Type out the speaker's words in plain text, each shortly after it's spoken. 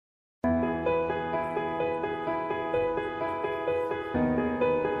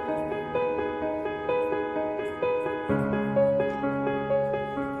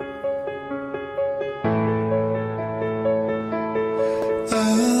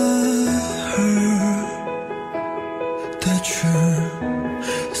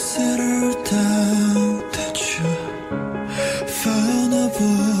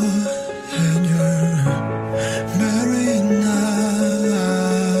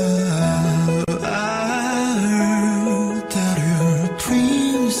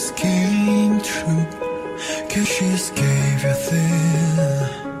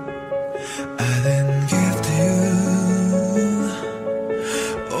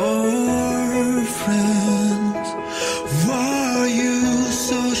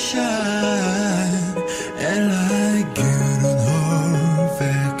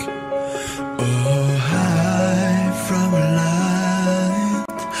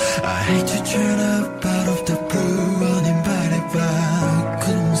I hate to turn up out of the blue uninvited, but I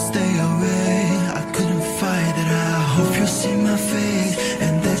couldn't stay away, I couldn't fight it. I hope you see my face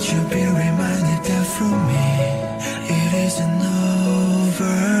and that you'll be reminded that from me it isn't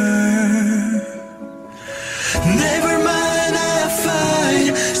over. Never mind, I'll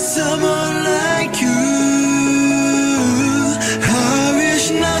find someone like you. I wish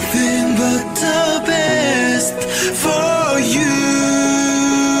nothing but the best for you.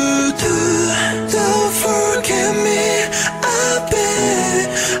 Don't forget me, I bet.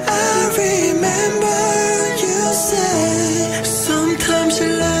 I remember you say sometimes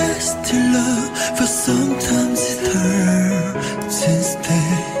it lasts in love, but sometimes it hurts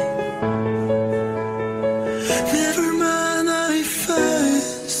instead. Never mind, I find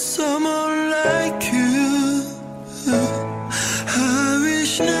someone like you. I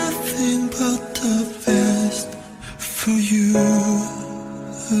wish nothing but the best for you.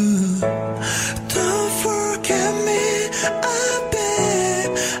 Don't forget me, I bet.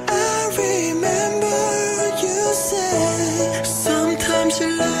 I remember you say sometimes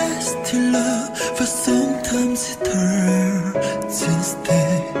it lasts in love, but sometimes it hurts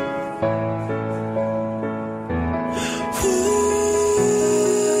instead.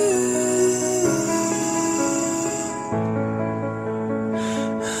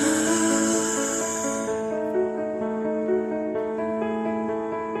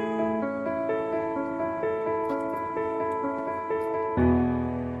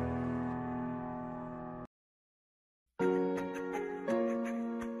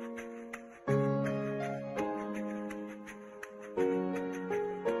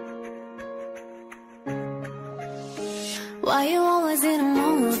 Why you always in a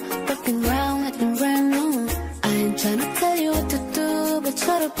mood, looking round, acting brand new? I ain't tryna tell you what to do, but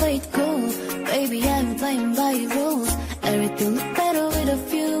try to play it cool. Baby, I'm playing by your rules. Everything look better with a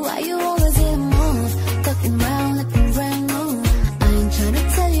view. Why you always in a mood, looking round, acting brand new? I ain't tryna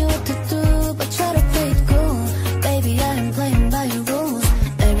tell you what to do, but try to play it cool. Baby, I'm playing by your rules.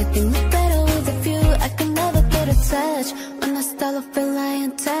 Everything look better with a view. I can never get attached. When I start to feel I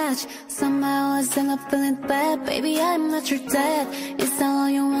ain't attached, somehow I end up feeling bad. Baby, I'm not your dad. It's not all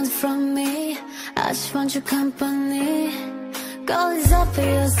you want from me. I just want your company. Call is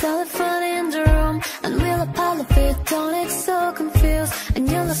obvious, elephant in the room, and we'll apart of it. Don't get so confused, and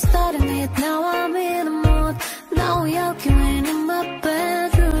you're not starting it. Now I'm in the mood. Now we're arguing in my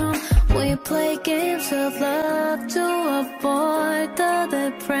bedroom. We play games of love to avoid the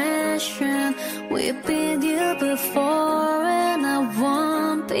depression. We've been here before, and I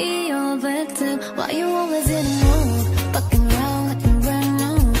won't be your victim. Why you always in the mood, fucking around, looking brand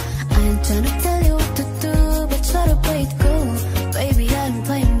new? I ain't tryna tell you what to do, but try to play it cool. Baby, I'm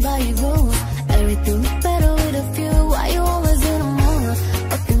playing by your rules. Everything is better with a view. Why you always in the mood,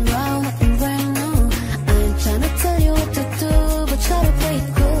 fucking around, looking brand new? I ain't tryna tell you what to do, but try to play it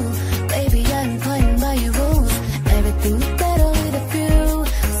cool. Baby, I'm playing by your rules. Everything is better with a view.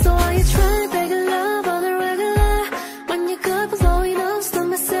 So are you trying to make love on the regular? When you got blowing up, still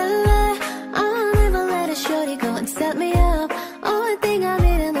my cellular. I don't even let a shorty go and set me up. Only thing I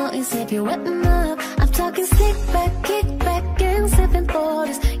need to know is if you're wetting up. I'm talking stick back, kick back, and sipping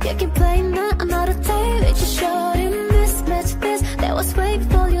 40s. You can play now, another day with your shorty. Mismatch this, that was way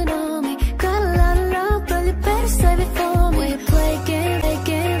before you know me. Got a lot of love, but you better save it for me. We play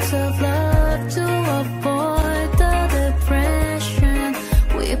games of love to avoid the depression.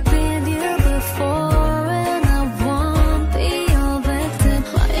 We've been here before, and I won't be your victim.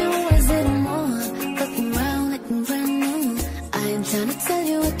 Why you always in the mood, looking round, looking brand new? I ain't tryna tell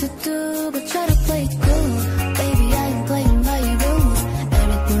you what to do, but try to play it cool. Baby, I ain't playing by your rules.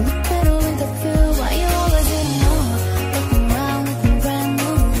 Everything look better with a view. Why you always in the mood, looking round, looking brand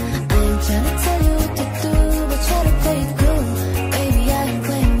new? I ain't tryna tell you what to do, but try to play it cool. Baby, I ain't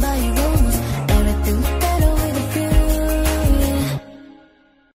playing by your rules. Everything look better with a view.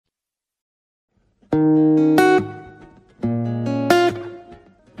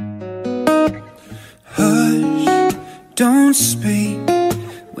 Hush, don't speak.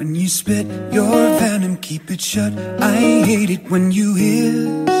 When you spit your venom, keep it shut. I hate it when you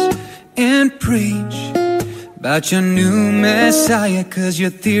hiss and preach about your new messiah, 'cause your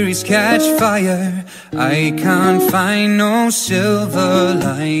theories catch fire. I can't find no silver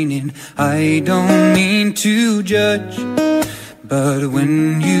lining. I don't mean to judge, but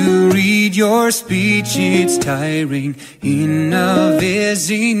when you read your speech, it's tiring. Enough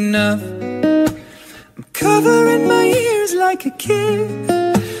is enough. I'm covering my ears like a kid.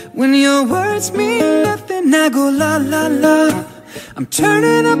 When your words mean nothing, I go la la la. I'm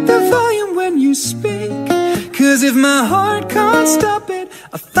turning up the volume when you speak, 'cause if my heart can't stop it,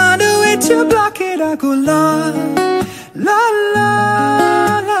 I find to block it, I go la, la, la,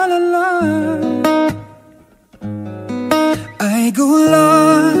 la, la, la. I go la,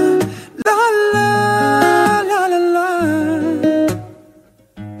 la, la, la, la, la.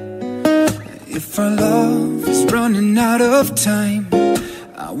 If our love is running out of time,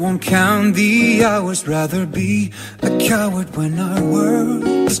 I won't count the hours, rather be a coward when our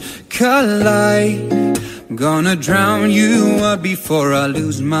worlds collide. I'm gonna drown you out before I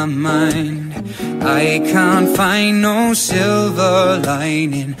lose my mind. I can't find no silver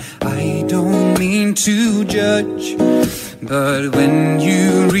lining. I don't mean to judge, but when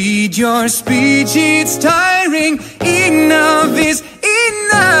you read your speech, it's tiring. Enough is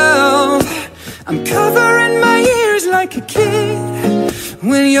enough. I'm covering my ears like a kid.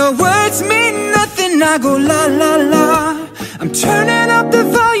 When your words mean nothing, I go la la la. I'm turning up the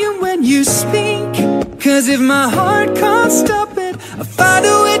volume when you speak, 'cause if my heart can't stop it, I find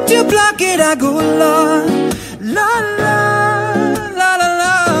a way to block it. I go la la la la la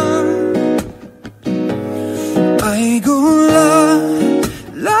la. I go la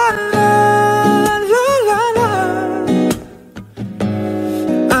la la la la la.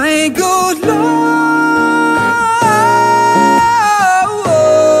 I go la.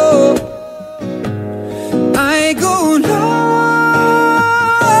 I go la.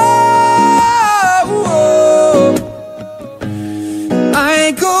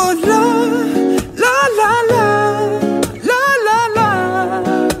 I go la la la la la la la.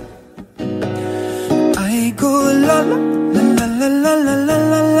 I go la la la la la la la la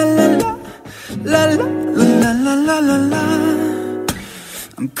la la la la la la.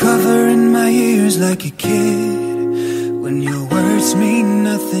 I'm covering my ears like a kid. When your words mean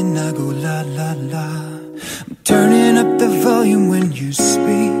nothing, I go la la la. I'm turning up the volume when you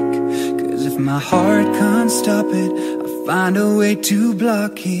speak, 'cause if my heart can't stop it, I'll find a way to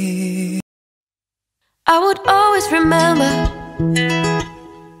block it. I would always remember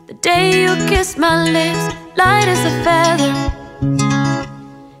the day you kissed my lips, light as a feather.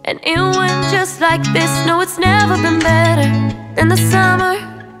 And it went just like this. No, it's never been better than the summer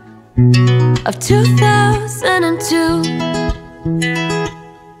of 2002.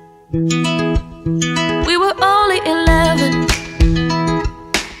 We were only 11,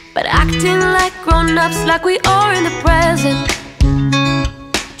 but acting like grown-ups, like we are in the present.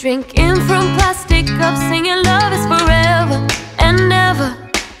 Drinking from plastic cups, singing love is forever and never.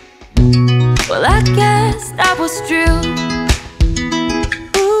 Well, I guess that was true.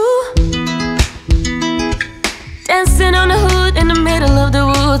 Ooh. Dancing on the hood in the middle of the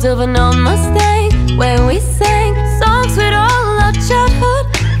woods of an old Mustang, where we sang songs with all our childhood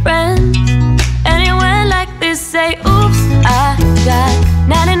friends. And it went like this, say, oops, I got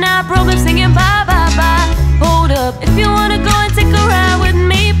 99 problems singing bye, bye, bye. Hold up, if you wanna go and take a ride with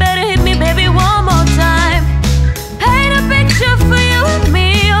me, better hit me, baby, one more time. Paint a picture for you and me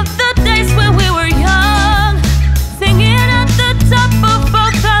of the days when we were young, singing at the top of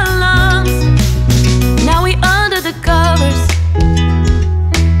both our lungs. Now we under the covers.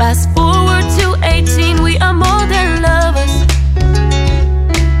 Fast forward to 18, we are more than lovers.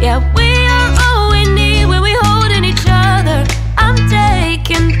 Yeah, we are all we need when we holding each other. I'm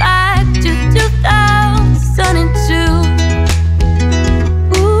taken back to 2002.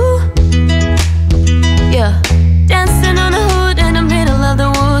 Ooh, yeah. Dancing on the hood in the middle of the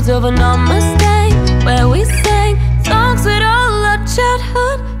woods of an old Mustang, where we sang songs with all our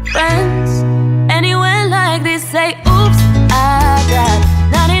childhood friends. And it went like this, say, oops, I got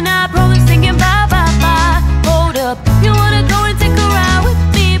 99 problems singing bye, bye, bye. Hold up, you wanna go and take a ride with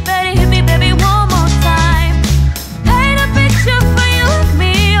me, better hit me, baby, one more time. Paint a picture for you and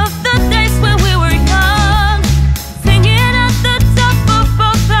me of the days when we were young, singing at the top of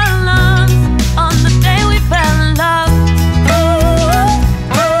both our lungs, on the day we fell in love. Ooh,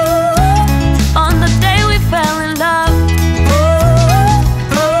 ooh, on the day we fell in love.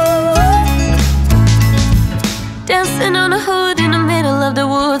 Ooh, ooh. Dancing on the hood in the middle of the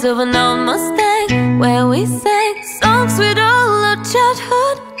woods of an old Mustang, where we sang songs with all our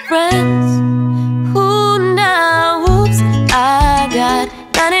childhood friends. Who now? Oops, I got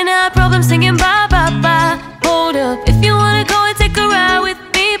 99 problems singing bye, bye, bye. Hold up, if you wanna go and take a ride with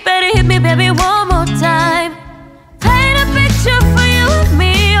me, better hit me, baby, one more time. Paint a picture for you and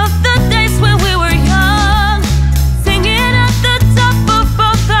me of the days when we were young, singing at the top of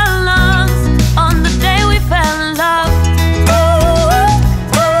both our lungs, on the day we fell in love. Ooh,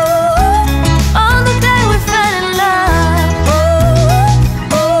 ooh, on the day we fell in love.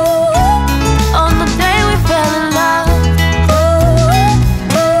 Ooh, ooh, on the day we fell in love. Ooh,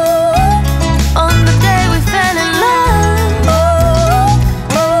 ooh, on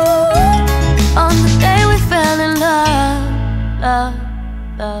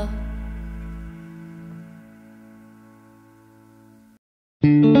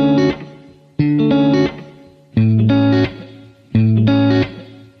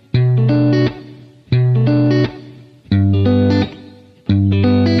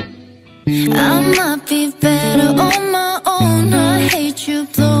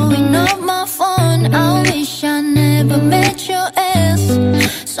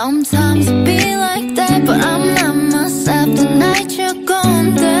Sometimes it be like that, but I'm not myself. The night you're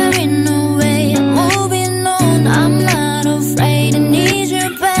gone, there ain't no way I'm moving on. I'm not afraid, I need you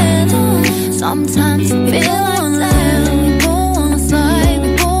better. Sometimes it be like that. We both wanna fight, we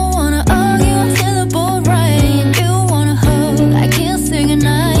both wanna argue until the boat right. You wanna hug, I can't say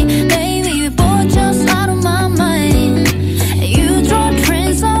goodnight. Baby, we both just out of my mind. And you draw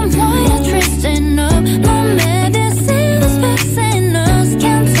trends on mine, I'm twisting up. My medicine is fixing us.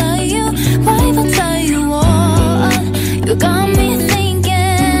 Can't tell you why, but tell you what. You got me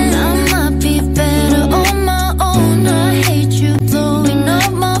thinking I might be better on my own. I hate you blowing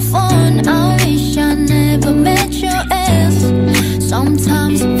up my phone. I wish I never met your ass.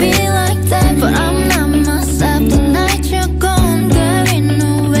 Sometimes it be like that, but I'm not myself. The night you're gone, there ain't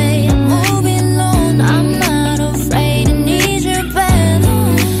no way I'm moving alone. I'm not afraid, I need you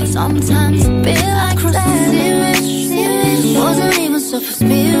better. Sometimes it be like that. Wasn't even supposed to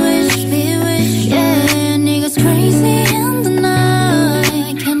be wish, yeah. Niggas crazy in the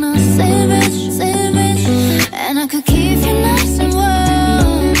night. Can I savage, and I could keep you nice and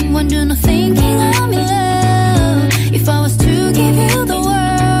warm. When you're not thinking I'm in love. If I was to give you the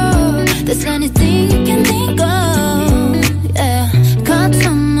world, there's anything you can think of, yeah. Got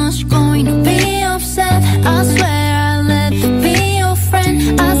so much going to be upset. I swear I'll let you be your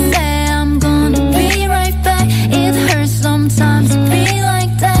friend. I say I'm gonna be right back. It hurts sometimes to be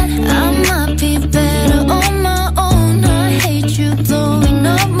like that. I might be better on my own. I hate you blowing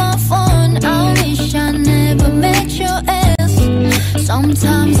up my phone. I wish I never met your ass.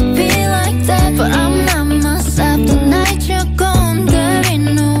 Sometimes it be like that, but I'm not myself. The night you're gone, there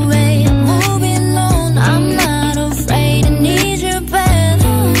ain't no way I'm moving alone. I'm not afraid, I need you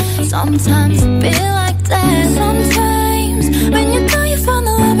better. Sometimes it be like that. Sometimes when you thought you found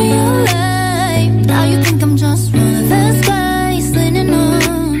the love of your life, now you think I'm just one of those guys leaning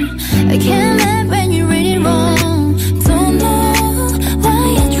on. I can't let when you read it wrong. Don't know why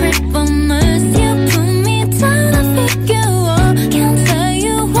you trip on us. You put me down, I figure out. Can't tell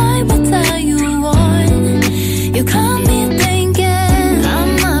you why, but tell you what. You got me thinking I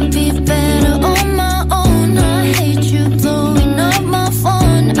might be better on my own. I hate you blowing up my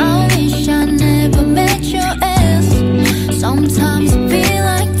phone. I wish I never met your ass. Sometimes it be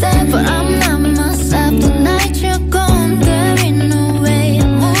like that, but I'm not myself. The night you're gone, there ain't no way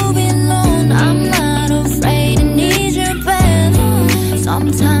I'm moving alone. I'm not afraid, I need you better.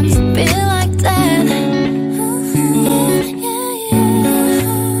 Sometimes it be like that.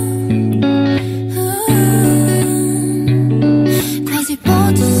 Cause you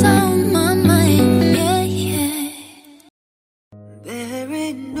both just on my mind, yeah. There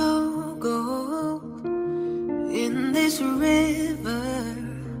ain't no gold in this river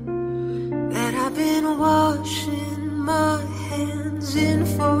that I've been washing my hands in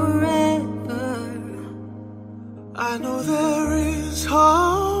forever. I know there is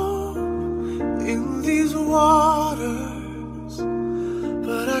hope in these waters,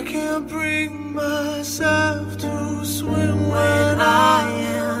 but I can't bring myself to swim when I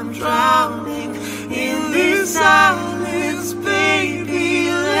am drowning in this silence. Baby,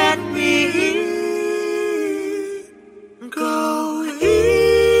 let me go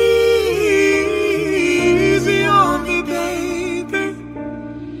easy on me, baby.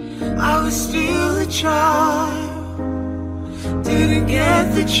 I was still a child, didn't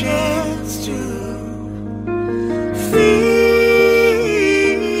get the chance to feel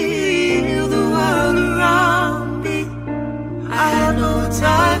the world around me. I had no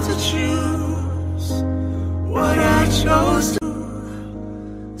time to choose what I chose to.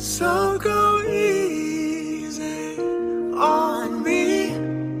 So go easy on me.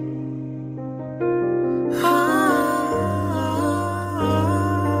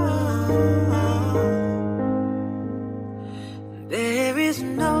 There is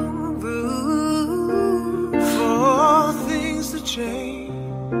no room for things to change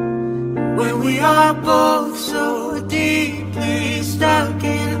when we are both so deeply stuck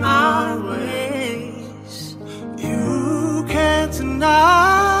in our ways. You can't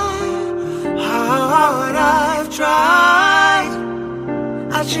deny how hard I've tried.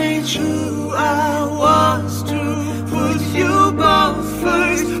 I changed who I was to put you both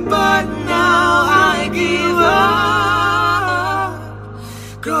first, but now I give up.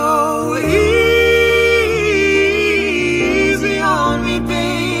 Go easy on me,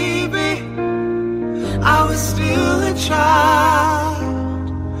 baby. I was still a child,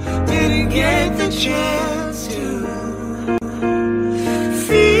 didn't get the chance to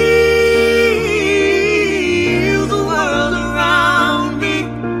feel the world around me.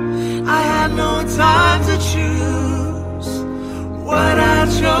 I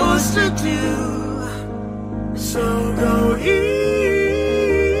chose to do. So go easy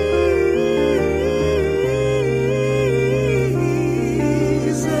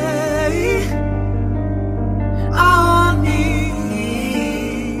on me.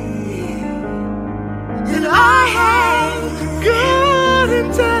 And I had good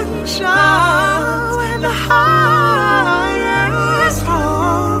intentions and the highest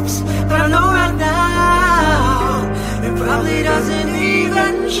hopes, but I know right now it probably doesn't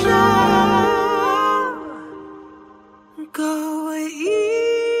even show. Go easy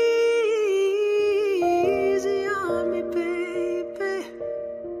on me, baby.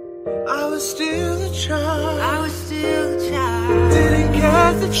 I was still a child. I was still a child. Didn't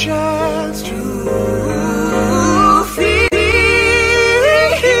get the chance to feel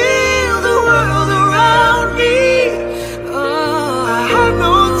the world around me. Oh, I had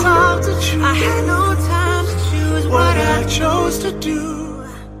no time to choose. I had no time to choose what I chose to do.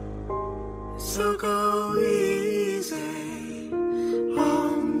 So go easy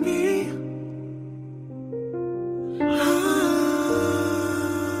on me.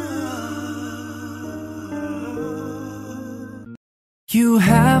 You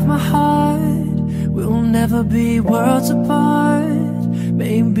have my heart, we'll never be worlds apart.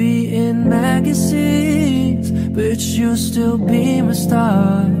 Maybe in magazines, but you'll still be my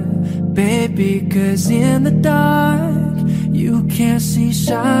star. Baby, 'cause in the dark you can't see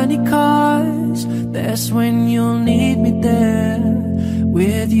shiny cars. That's when you'll need me there.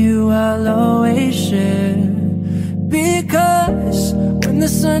 With you I'll always share. Because when the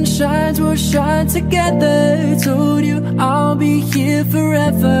sun shines, we'll shine together. Told you I'll be here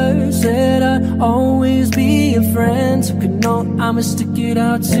forever. Said I'd always be a friend. So could know I'ma stick it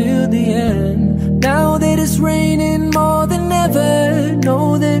out till the end. Now that it's raining more than ever,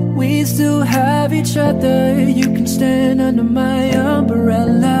 know that we still have each other. You can stand under my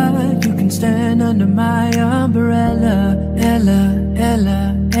umbrella. You can stand under my umbrella. Ella, Ella,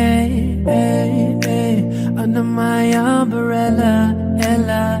 hey, hey, hey. Under my umbrella.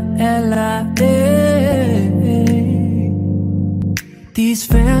 Ella, Ella, hey, hey. These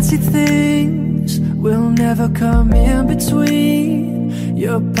fancy things will never come in between.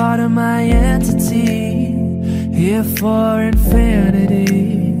 You're part of my entity, here for infinity.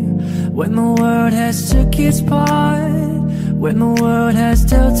 When the world has took its part, when the world has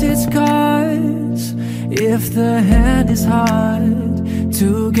dealt its cards, if the hand is hard,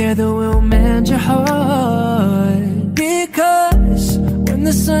 together we'll mend your heart. Because when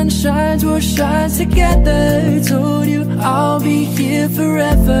the sun shines, we'll shine together. Told you I'll be here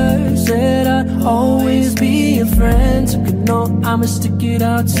forever. Said I'd always be a friend. So could know I'ma stick it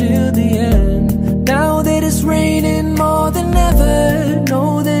out till the end. Now that it's raining more than ever,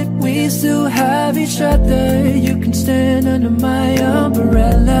 know that we still have each other. You can stand under my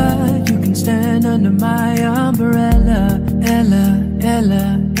umbrella. You can stand under my umbrella. Ella, Ella,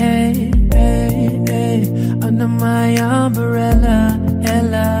 hey, hey, hey. Under my umbrella.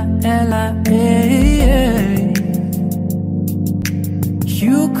 Ella, Ella, hey, hey.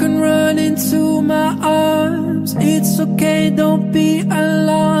 You can run into my arms. It's okay, don't be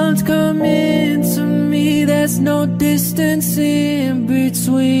alarmed. Come into me, there's no distance in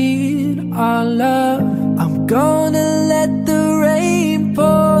between our love. I'm gonna let the rain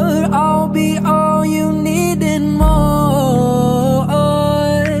pour. I'll be all you need and more.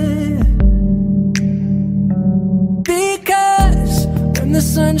 Because when the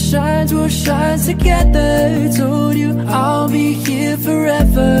sun shines, we'll shine together. Told you I'll be here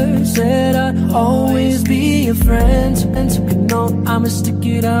forever. Said I'd always be a friend. And so could know I'ma stick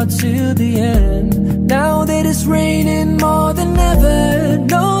it out till the end. Now that it's raining more than ever,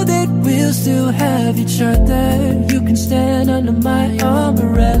 know that we'll still have each other. You can stand under my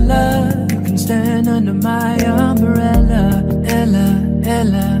umbrella. You can stand under my umbrella. Ella,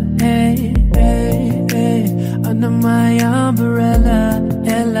 Ella, hey, hey, hey. Under my umbrella.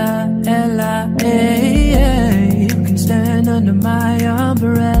 Ella, Ella, hey, hey. You can stand under my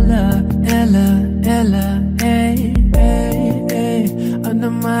umbrella. Ella, Ella, hey, hey, hey.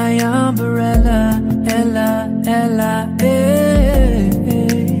 Under my umbrella. Ella, Ella, hey, hey.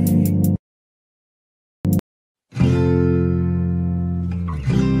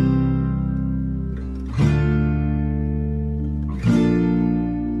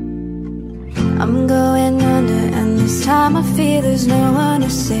 I'm going under, and this time I feel there's no one to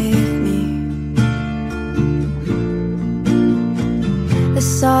save me.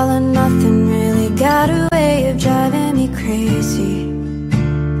 This all or nothing really got a way of driving me crazy.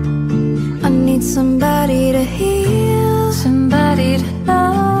 I need somebody to heal, somebody to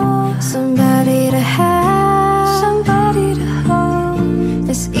know, somebody to have, somebody to hold.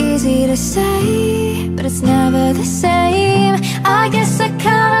 It's easy to say, but it's never the same. I guess I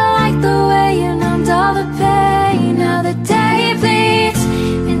kinda like the way you numbed all the pain. Now the day bleeds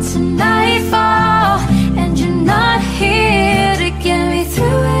into nightfall, and you're not here to get me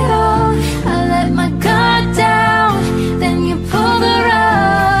through it all. I let my guard down, then you pulled the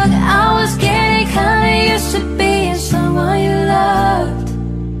rug. I was getting kinda used to being someone you loved.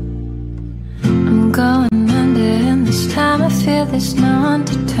 I'm going under, and this time I feel there's no one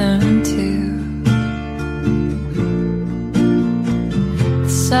to turn to.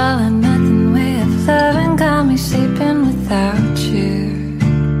 This all or nothing way of loving got me sleeping without you.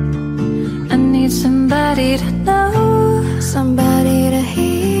 I need somebody to know, somebody to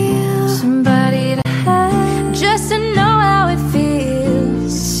heal, somebody to have, just to know how it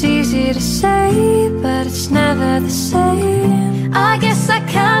feels. It's easy to say, but it's never the same. I guess I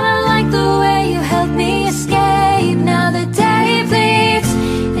kinda like the way you helped me escape. Now the day bleeds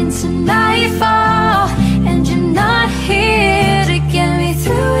into nightfall, and you're not here to get me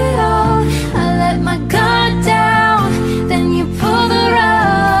through it all. I let my guard down, then you pulled the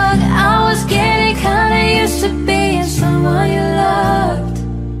rug. I was getting kinda used to being someone you loved.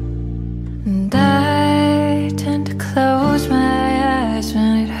 And I tend to close my eyes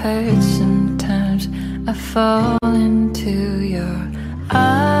when it hurts. Sometimes I fall into your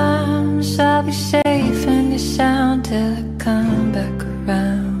arms. I'll be safe in your sound till I come back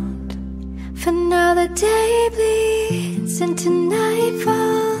around. For now the day bleeds into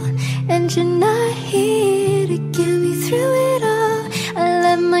nightfall, and you're not here to get me through it all. I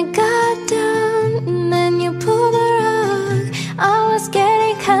let my guard down, and then you pulled the rug. I was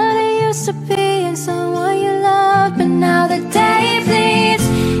getting kinda used to being someone you loved. But now the day bleeds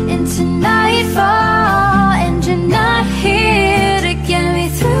into nightfall, and you're not here to get me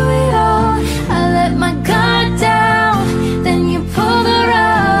through it all. I let my guard down, then you pulled the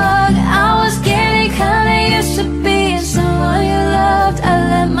rug. I was getting kinda used to being someone you loved. I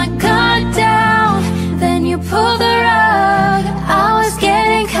let my guard down, then you pulled the rug. I was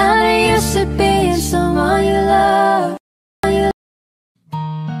getting kinda used to being someone you loved.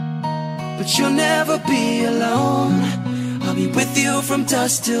 But you'll never be alone. I'll be with you from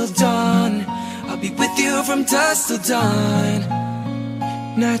dusk till dawn. I'll be with you from dusk till dawn.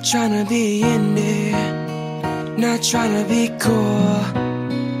 Not trying to be in there, not trying to be cool,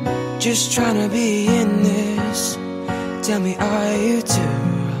 just trying to be in this. Tell me, are you too?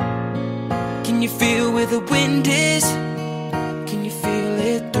 Can you feel where the wind is? Can you feel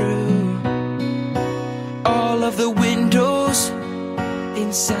it through all of the windows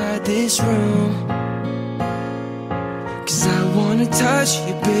inside this room? 'Cause I wanna touch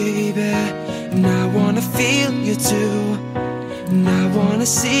you, baby, and I wanna feel you too. And I wanna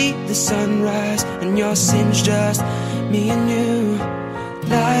see the sunrise and your sins, just me and you.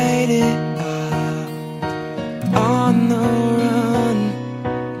 Light it up on the run.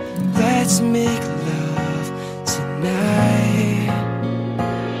 Let's make love tonight.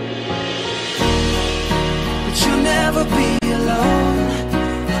 But you'll never be alone.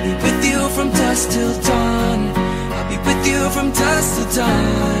 I'll be with you from dusk till dawn. I'll be with you from dusk till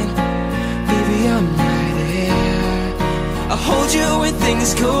dawn. Baby, I'm right here. I'll hold you when things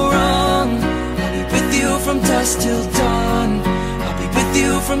go wrong. I'll be with you from dusk till dawn. I'll be with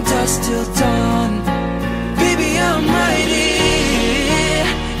you from dusk till dawn. Baby, I'm right here.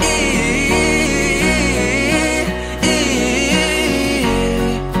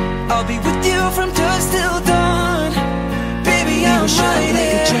 I'll be with you from dusk till dawn. Baby, I'm right here.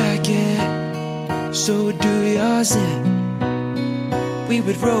 Like a jacket, so do yours in. We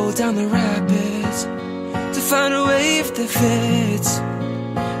would roll down the rapids to find a wave that fits.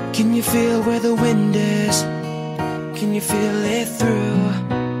 Can you feel where the wind is? Can you feel it through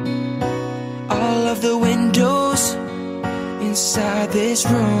all of the windows inside this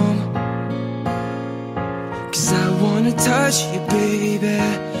room? 'Cause I wanna touch you, baby,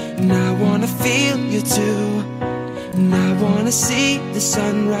 and I wanna feel you too. And I wanna see the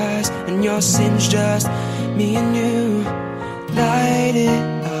sunrise and your sins, just me and you. Light it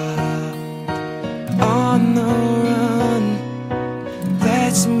up on the run.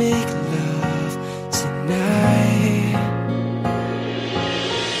 Let's make love tonight.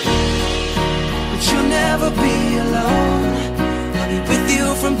 But you'll never be alone. I'll be with you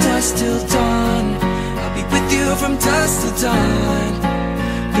from dusk till dawn. I'll be with you from dusk till dawn.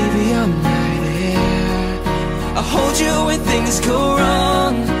 Baby, I'm right here. I'll hold you when things go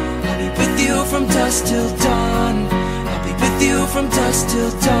wrong. I'll be with you from dusk till dawn. I'll be with you from dusk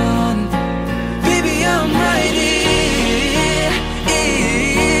till dawn. Baby, I'm right here.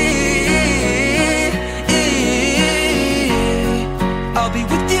 I'll I'll be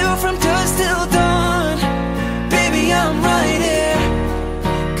with you from dusk till dawn. Baby, I'm right here.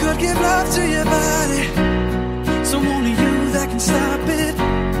 Could give love to your body, so only you that can stop it.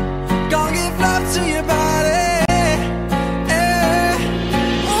 Gonna give love to your body,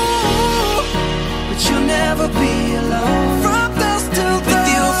 ooh, but you'll never be alone. From dusk till dawn, with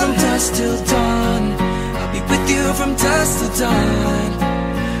you from dusk till dawn. I'll be with you from dusk till dawn.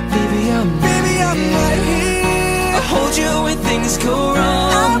 Baby, I'm right here. I'll hold you when things go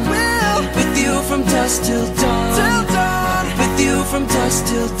wrong. I will. With you from dusk till dawn. Till dawn. With you from dusk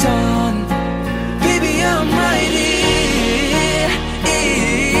till dawn. Baby, I'm right here.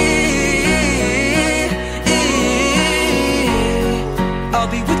 I'll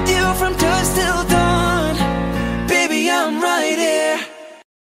be with you from dusk till dawn. Baby, I'm right here.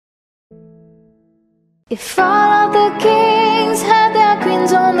 If all of the kings had their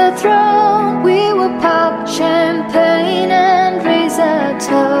queens on the throne, we would pop champagne and raise a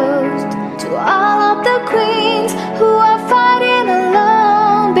toast to all of the queens who are fighting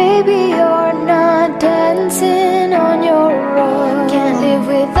alone. Baby, you're not dancing on your own. Can't live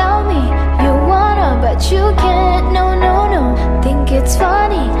without me, you wanna, but you can't. No, no, no, think it's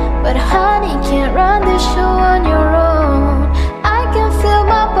funny, but honey, can't run this show on your own. I can feel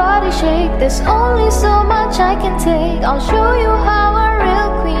my body shake, there's only so much I can take. I'll show you how a real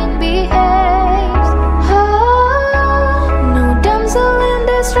queen behaves. Oh, no damsel in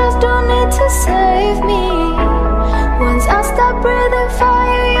distress, don't need to save me. Once I stop breathing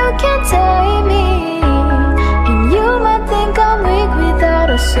fire, you can't take me. And you might think I'm weak without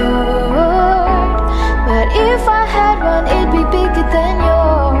a sword, but if I had one, it'd be bigger than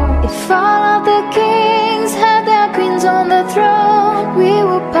yours. If all of the kings had their queens on the throne, we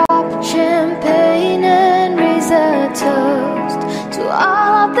would pop champagne and raise a toast to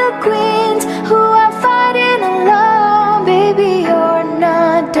all of the queens who are fighting alone. Baby, you're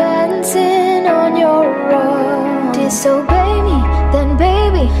not dancing on your own. Disobey me, then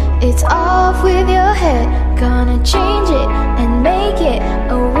baby, it's off with your head. Gonna change it and make it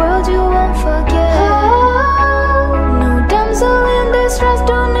a world you won't forget. Oh, no damsel in distress,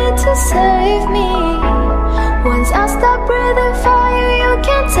 don't need to save me. Once I stop breathing fire, you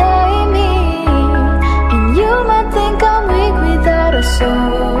can't take me. And you might think I'm weak without a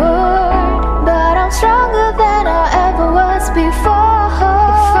sword, but I'm stronger than I ever was before.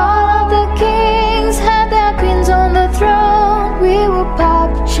 If all of the kings had their queens on the throne, we would pop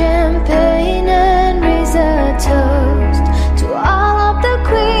champagne and raise a toast to all of the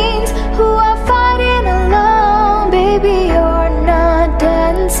queens who are fighting alone. Baby, you're not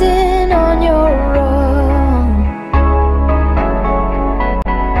dancing on your own.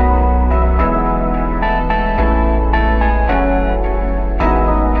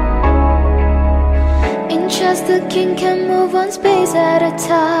 Just the king can move one space at a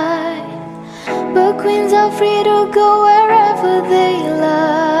time, but queens are free to go wherever they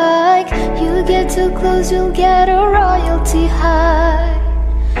like. You get too close, you'll get a royalty high.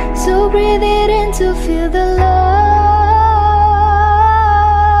 So breathe it in to feel the love.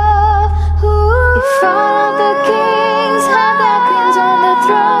 Ooh. If all of the kings had their queens on the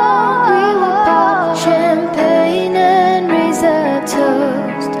throne, we would pop champagne and raise a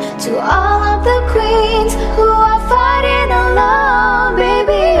toast to all of the queens who are fighting alone.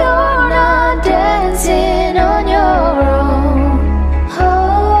 Baby, you're not dancing on your own. Ho,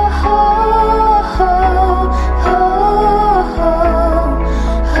 ho, ho, ho, ho, ho,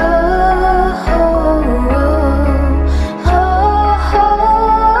 ho, ho, ho,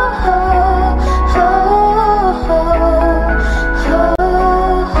 ho, ho, ho,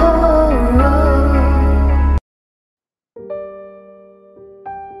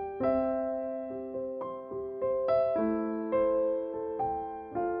 ho.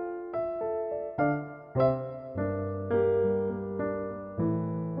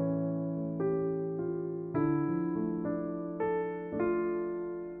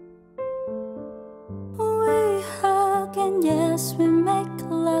 Yes, we make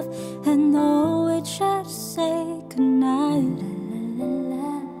love and know we just say goodnight.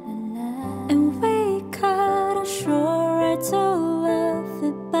 And we cut it short, I do love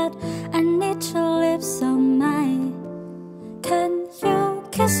it, but I need your lips on mine. Can you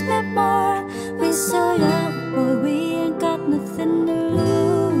kiss me more? We so young, boy, we ain't got nothing to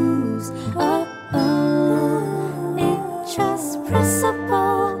lose. Oh, oh, it's just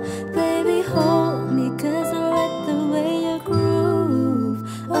principle. Baby, hold me, 'cause I like the way you groove.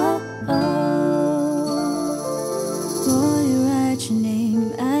 Oh, oh, boy, write your name,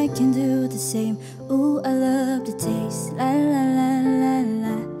 I can do the same. Ooh, I love the taste. La la la la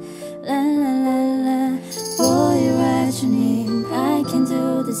la, la la la la. Boy, write your name, I can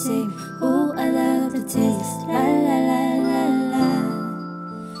do the same. Oh, I love the taste. La la la la la.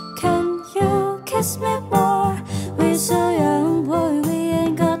 Can you kiss me more? We're so young, boy, we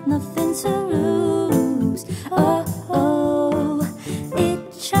ain't got nothing to lose. Oh, oh,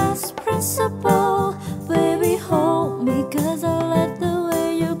 it's just principle. Baby, hold me, cause I like the way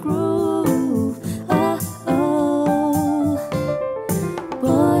you groove. Oh, oh,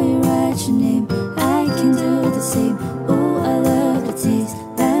 boy, write your name, I can do the same. Oh, I love the taste.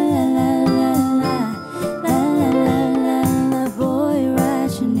 La la la la la. La la la la la. Boy,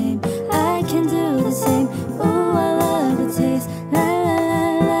 write your name, I can do the same. Oh, I love the taste. La la la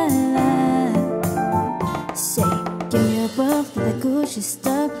la la. Say, give me a book with the Gucci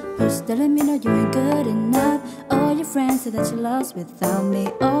stuff. First, let me know you ain't good enough. All your friends say that you're lost without me.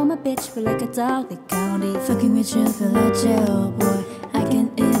 Oh, my bitch feel like a dog, they county. Fucking with you feel like jail, boy. I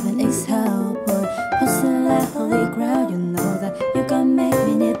can't even exhale, boy. Pussy like holy grail, you know that. You gon' make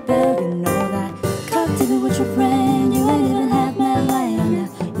me need bail, you know that. Cultivate with your friend, you ain't even have my line on that.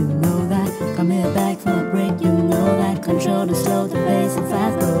 You know that. Come here back from a break, you know that. Control the slow, the pace, and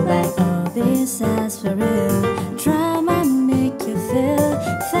fast go back. Oh, this ass for real. Drama make you feel.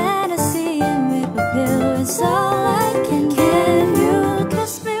 Fantasy and whip appeal, it's all I can give. Can you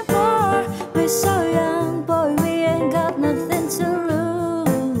kiss me more? We're so young, boy, we ain't got nothing to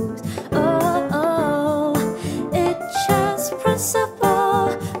lose. Oh, oh, it's just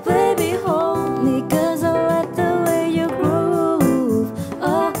principle. Baby, hold me, cause I like the way you groove.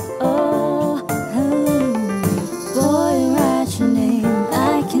 Oh, oh, oh. Boy, write your name,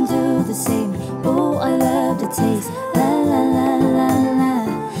 I can do the same. Oh, I love the taste. La la la la la.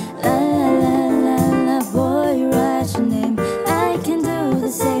 La la la la la. Boy, write your name, I can do the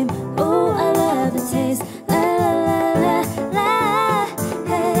same. Oh, I love the taste. La la la la la.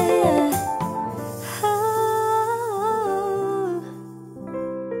 Hey, yeah. Oh.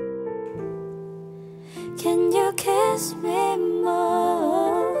 Can you kiss me more?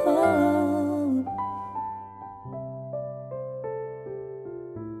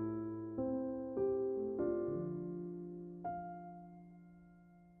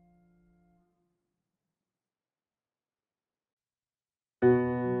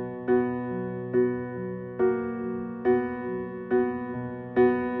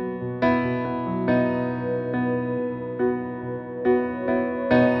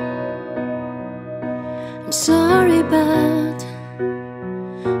 I'm sorry, but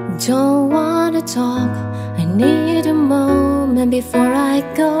don't wanna talk. I need a moment before I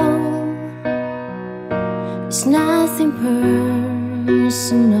go. It's nothing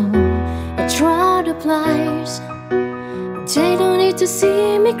personal. I draw the pliers. They don't need to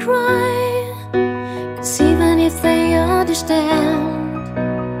see me cry. 'Cause even if they understand,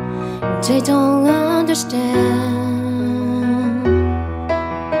 they don't understand.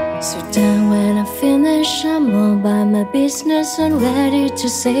 So then when I finish, I'm all by my business and ready to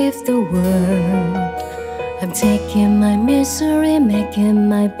save the world. I'm taking my misery, making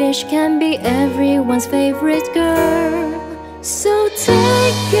my bitch can be everyone's favorite girl. So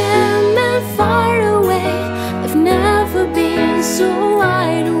take a man far away. I've never been so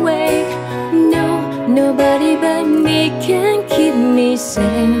wide awake. No, nobody but me can keep me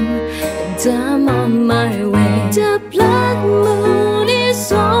sane. And I'm on my way. The blood moon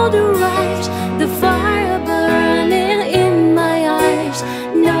is all the right, the fire burning in my eyes.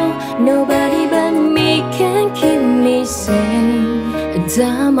 No, nobody but me can keep me sane. And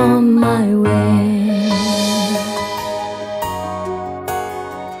I'm on my way.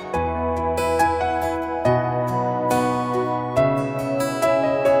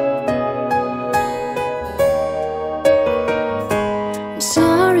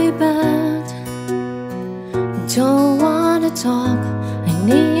 Sorry, but don't wanna talk. I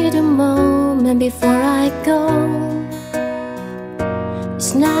need a moment before I go.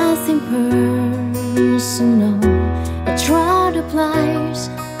 It's nothing personal. I draw the pliers.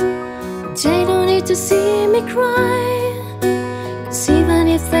 They don't need to see me cry. 'Cause even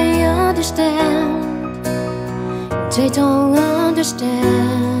if they understand, they don't understand.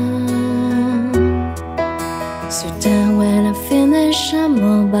 So then when I finish, I'm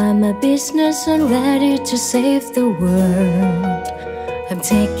all by my business and ready to save the world. I'm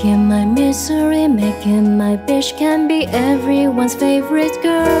taking my misery, making my bitch can be everyone's favorite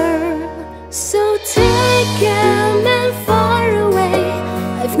girl. So take a man far away.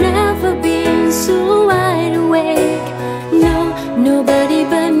 I've never been so wide awake. No, nobody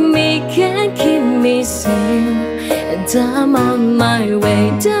but me can keep me sane. And I'm on my way.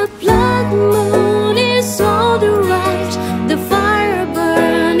 The blood moon is all the right, the fire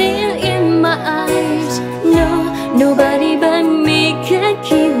burning in my eyes. No, nobody but me can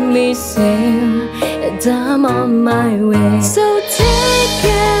on my way. So take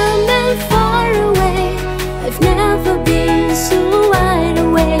him and far away. I've never been so wide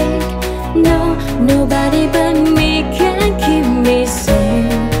awake. No, nobody but me can keep me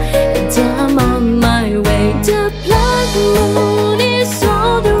safe, and I'm on my way. The blood moon is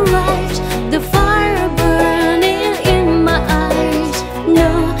all the right, the fire burning in my eyes.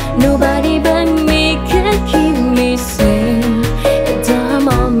 No, nobody but me can keep me safe, and I'm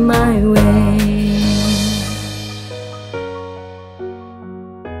on my way.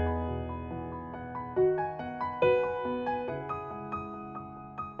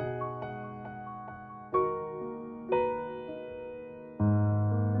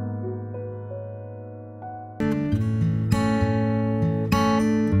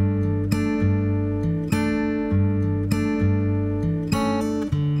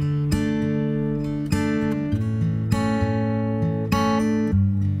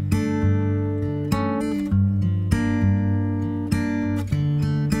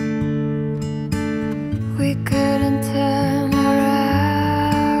 We couldn't turn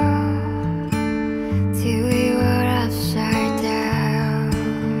around till we were upside down.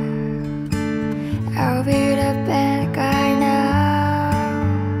 I'll be the bad guy now,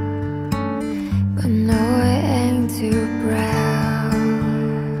 but no, it ain't too proud.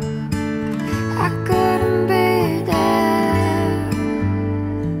 I couldn't be there,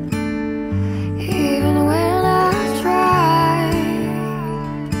 even when I tried.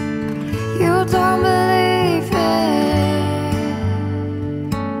 You don't believe it.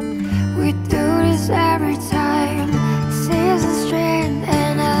 We do this every time. Seasons strength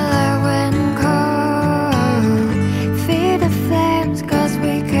and I love when cold. Feed the flames cause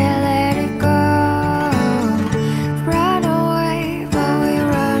we can't let it go. Run away but we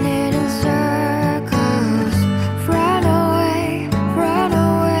running in circles. Run away, run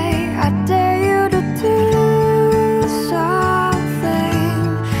away. I dare you to do something.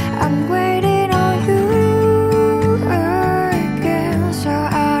 I'm waiting on you again, so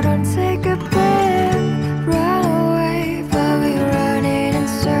I don't take a plan. Run away, but we running in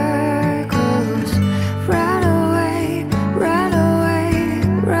circles. Run away, run away,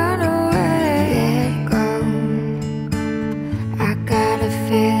 run away. Let go. I got a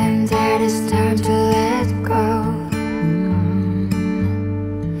feeling that it's time to let go.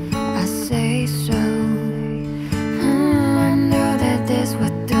 I say so. I know that this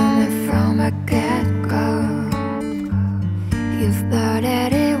would do me from a get-go. You thought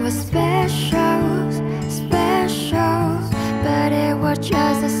that it was special, special, but it was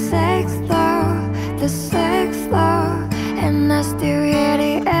just the sex floor, and I still hear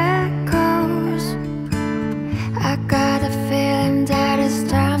the echoes. I got a feeling that it's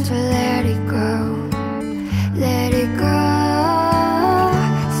time to let it go, let it go.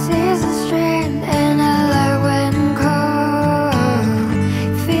 Seasons strength and I love when cold.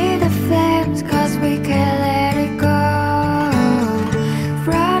 Feed the flames cause we can't let it go.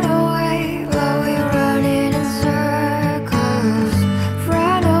 Run away but we running in circles.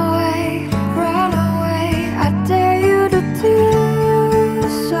 Run away, run away. I dare you to do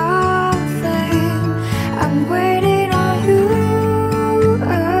something. I'm waiting on you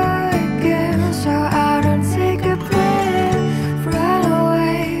again, so I don't take a plan. Run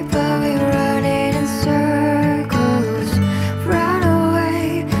away but we running in circles. Run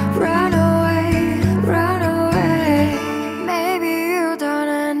away, run away, run away. Maybe you don't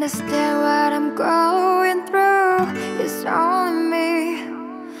understand what I'm going through. It's only me.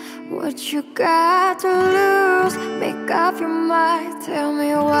 What you got to lose? Make up your mind. Tell me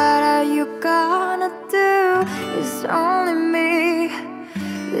what are you gonna do? It's only me.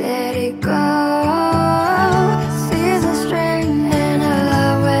 Let it go. Seasons strength and I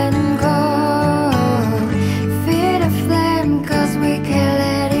love when cold. Feed the flame cause we can't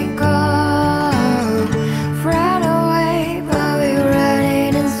let it go. Run away but we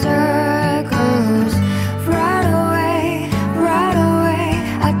running in circles. Run away, run away.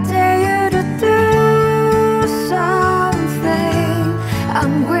 I dare you to do something.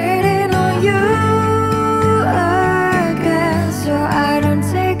 I'm waiting on you again, so I don't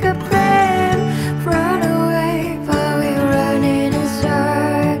take a plan.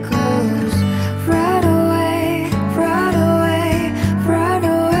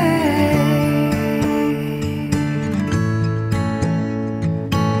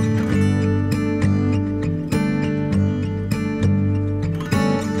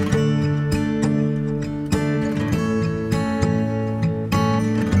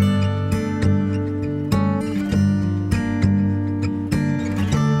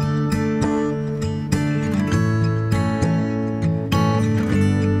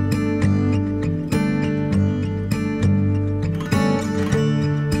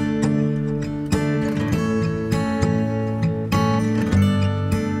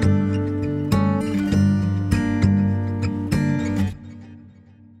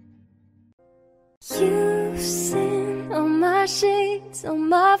 shades, all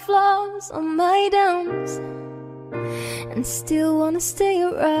my flaws, all my downs, and still wanna stay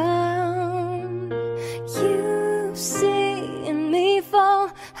around. You see in me fall,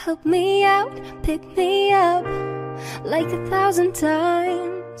 help me out, pick me up like 1,000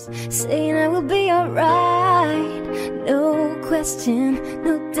 times, saying I will be alright. No question,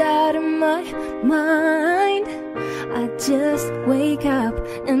 no doubt in my mind. I just wake up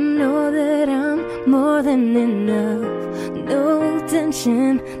and know that I'm more than enough. No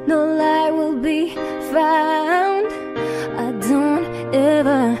tension, no lie will be found. I don't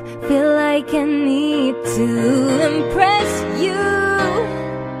ever feel like I need to impress you.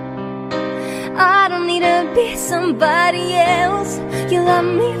 I don't need to be somebody else. You love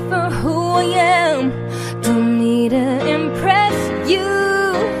me for who I am. Don't need to impress you.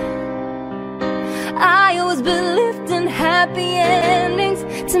 I always believed in happy endings.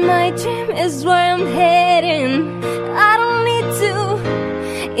 To my dream is where I'm heading. I don't need to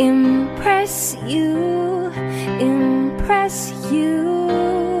impress you, impress you.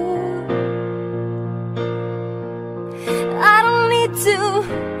 I don't need to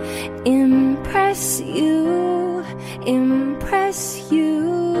impress you, impress you.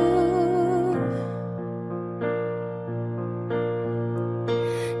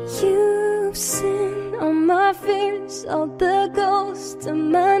 You've seen all my fears, all the ghosts of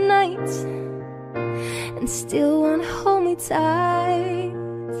my nights, and still wanna hold me tight.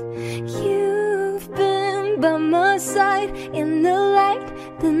 You've been by my side in the light,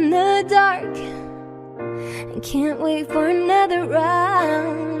 then the dark, and can't wait for another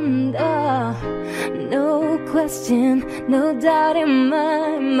round. Oh, no question, no doubt in my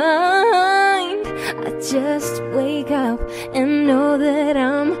mind. I just wake up and know that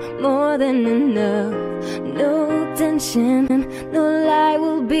I'm more than enough. No tension, no lie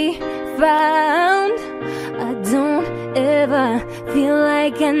will be found. I don't ever feel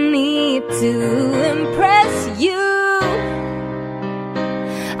like I need to impress you.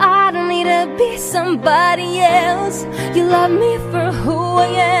 I don't need to be somebody else. You love me for who I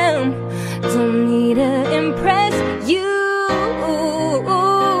am. Don't need to impress you.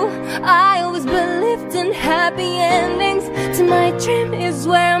 I always believed in happy endings. To my dream is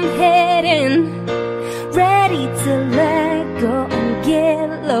where I'm heading. Ready to let go and get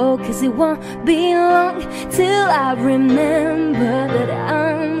low, 'cause it won't be long till I remember that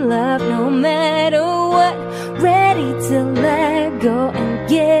I'm loved no matter what. Ready to let go and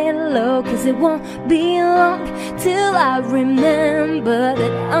get low, 'cause it won't be long till I remember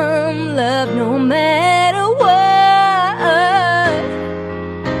that I'm loved no matter what.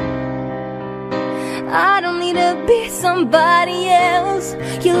 I don't need to be somebody else.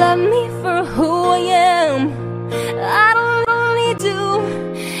 You love me for who I am. I don't need to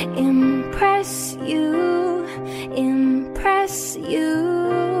impress you, impress you.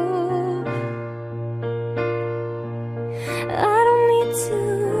 I don't need to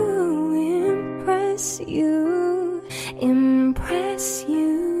impress you, impress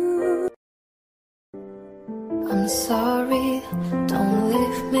you. I'm sorry, don't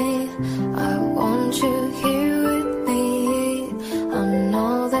leave me. I want you here with me. I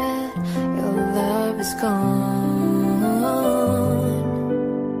know that your love is gone.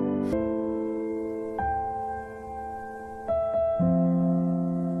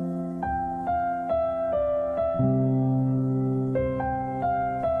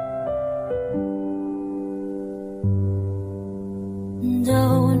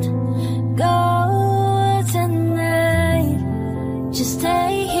 Don't go tonight. Just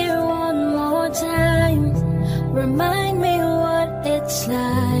stay here one more time. Remind me what it's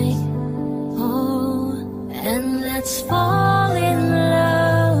like. Oh, and let's fall in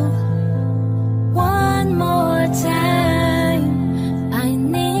love one more time. I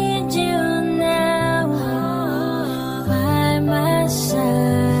need you now by my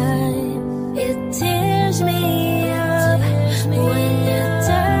side. It tears me up when you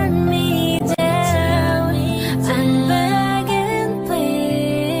turn me down. I'm begging,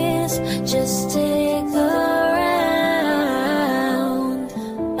 please, just stick around.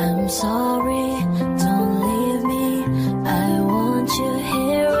 I'm sorry, don't leave me. I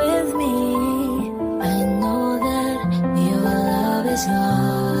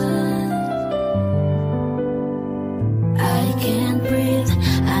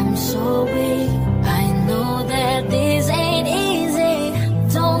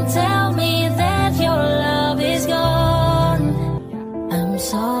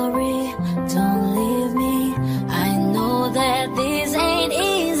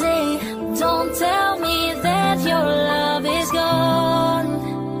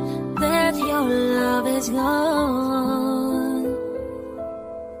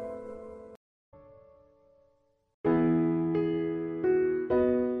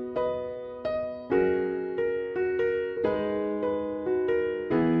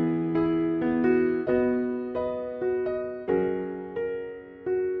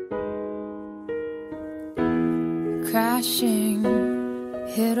crashing,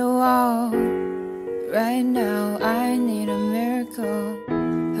 hit a wall. Right now I need a miracle.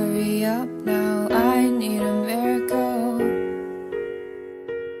 Hurry up now, I need a miracle.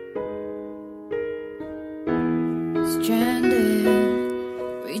 Stranded,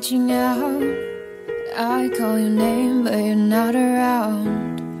 reaching out. I call your name but you're not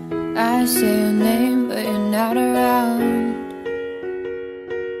around. I say your name but you're not around.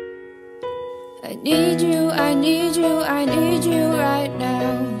 I need you, I need you, I need you right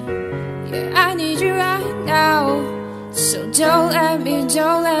now. Yeah, I need you right now. So don't let me,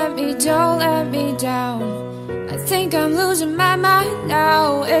 don't let me, don't let me down. I think I'm losing my mind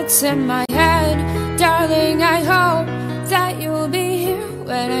now. It's in my head, darling, I hope that you'll be here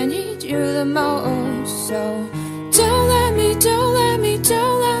when I need you the most. So don't let me, don't let me,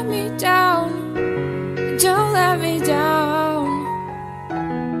 don't let me down. Don't let me down.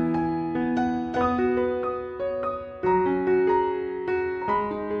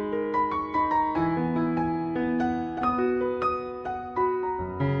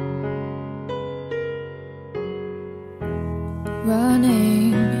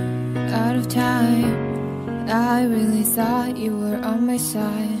 Running out of time, I really thought you were on my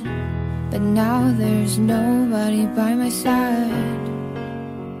side, but now there's nobody by my side.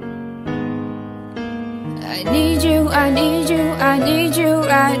 I need you, I need you, I need you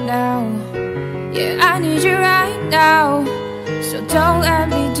right now. Yeah, I need you right now. So don't let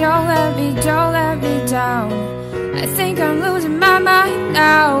me, don't let me, don't let me down. I think I'm losing my mind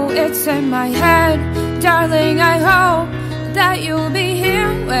now. It's in my head, darling, I hope that you'll be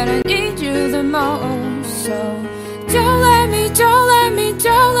here when I need you the most. So don't let me, don't let me,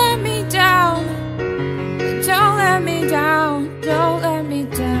 don't let me down. Don't let me down, don't let me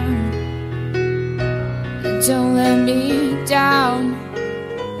down. Don't let me down.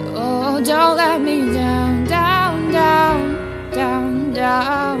 Oh, don't let me down, down, down, down,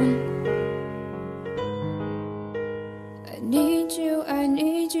 down. I need you, I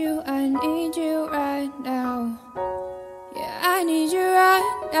need you, I need you right now. Yeah, I need you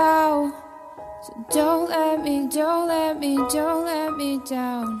right now. So don't let me, don't let me, don't let me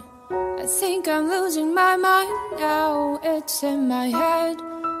down. I think I'm losing my mind now. It's in my head,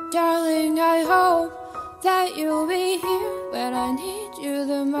 darling, I hope that you'll be here when I need you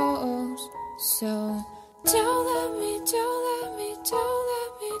the most. So don't let me, don't let me, don't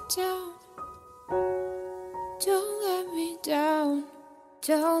let me down. Don't let me down,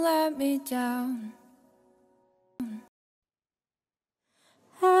 don't let me down.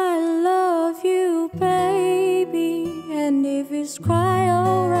 I love you, baby, and if it's quite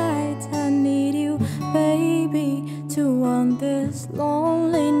alright, I need you, baby, to on this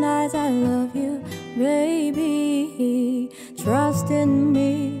lonely night. I love you, baby, trust in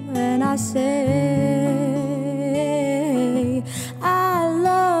me when I say I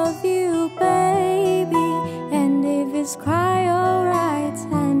love you, baby, and if it's quite alright,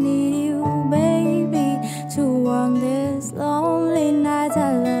 I need you, baby, to on this lonely night.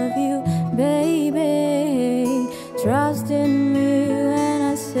 I love you, baby, trust in me when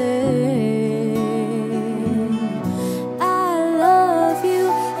I say I love you.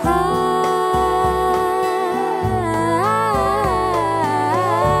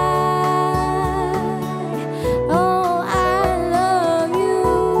 Oh, I love you.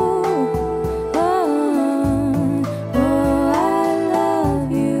 Oh, I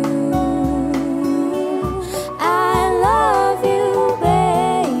love you. I love you,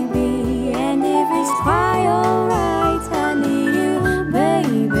 baby, and if it's quite alright, I need you,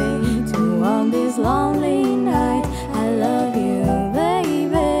 baby, to on this lonely night. I love you,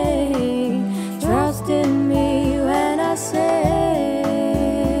 baby, trust in me when I say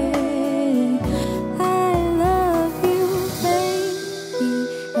I love you, baby,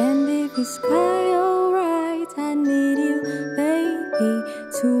 and if it's quite alright, I need you, baby,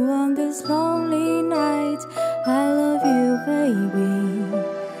 to on this lonely night. I love you, baby,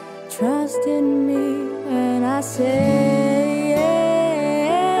 trust in me when I say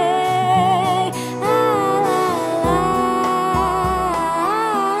ah, la, la.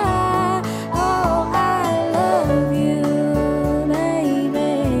 Oh, I love you,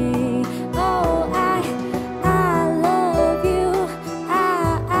 baby. Oh, I love you. I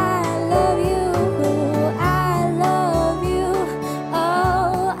love you. I love you.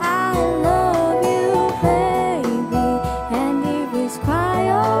 Oh, I love you, baby, and if it's quite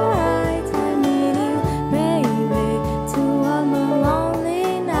alright, I need you, baby,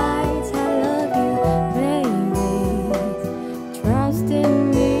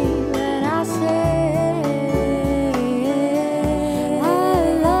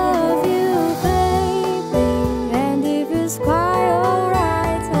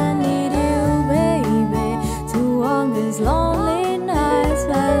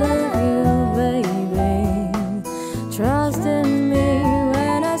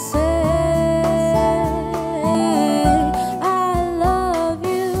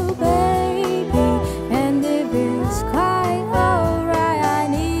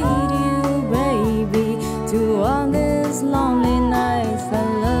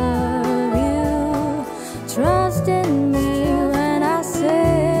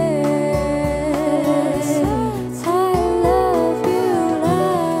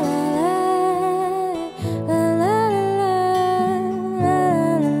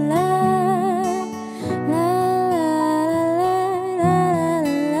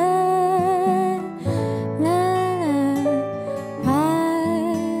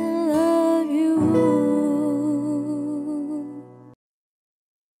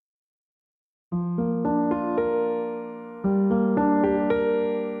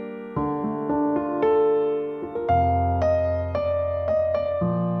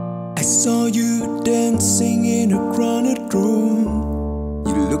 I saw you dancing in a crowded room.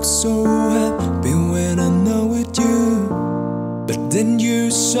 You look so happy when I'm not with you. But then you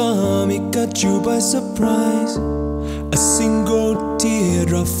saw me, caught you by surprise. A single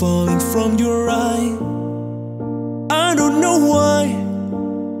teardrop falling from your eye. I don't know why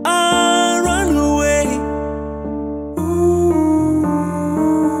I run away. Ooh.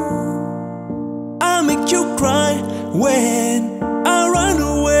 I make you cry when I run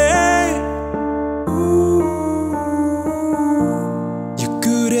away. Ooh. You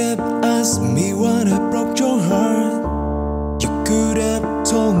could have asked me what I broke your heart. You could have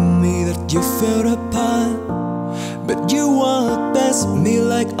told me that you fell apart. But you walked past me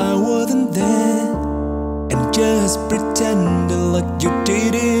like I wasn't there, and just pretended like you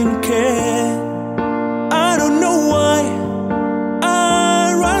didn't care. I don't know why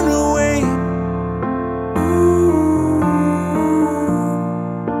I run away. Ooh.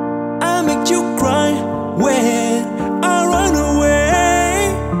 I make you cry when I run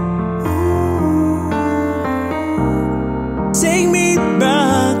away. Ooh. Take me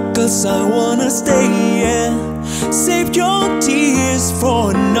back, 'cause I wanna stay, yeah. Save your tears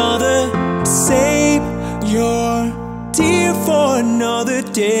for another. Save your tear for another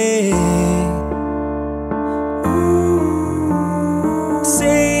day. Ooh.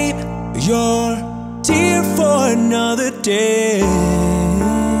 Save your tear for another day.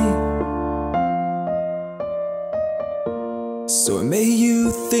 So may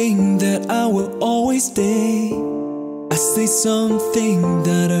you think that I will always stay. I say something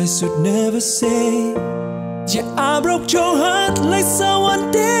that I should never say. Yeah, I broke your heart like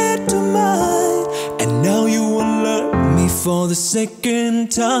someone did to mine, and now you will love me for the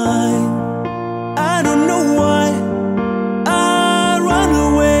second time. I don't know why I run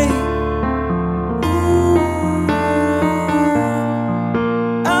away. Ooh.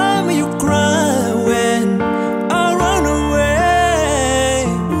 I make you cry when I run away.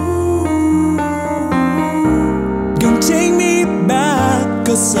 Ooh. Don't take me back,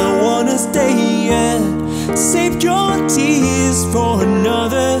 'cause I wanna stay, yeah. Save your tears for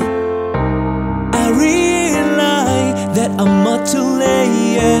another. I realize that I'm not too late,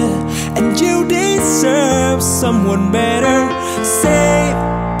 yeah, and you deserve someone better. Save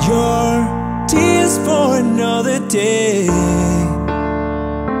your tears for another day.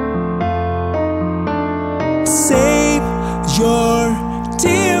 Save your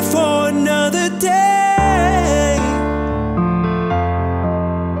tear for another day.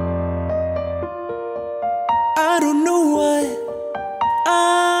 I don't know why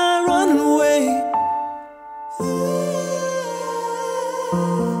I run away.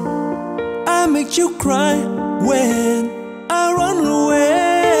 I make you cry when I run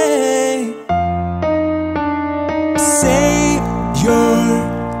away. Save your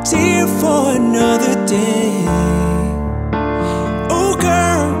tear for another day. Oh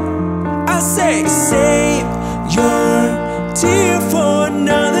girl, I say save your tear for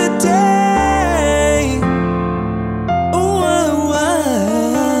another day.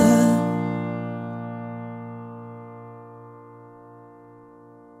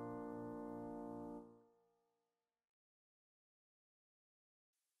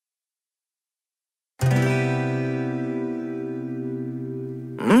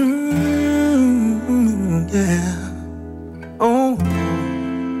 Yeah. Oh.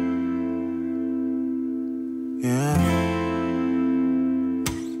 Yeah.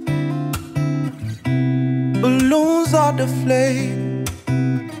 Balloons are deflated.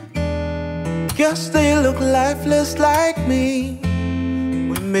 Guess they look lifeless like me.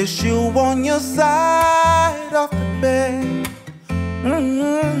 We miss you on your side of the bed.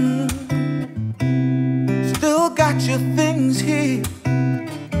 Still got your things here.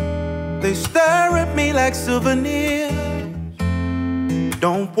 They stare at me like souvenirs.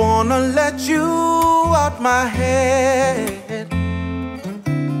 Don't wanna let you out my head.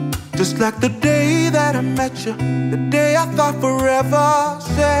 Just like the day that I met you, the day I thought forever.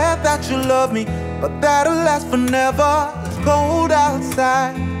 Said that you love me, but that'll last forever. It's cold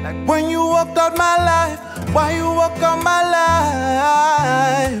outside, like when you walked out my life. Why you walk out my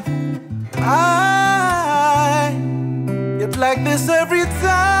life? I get like this every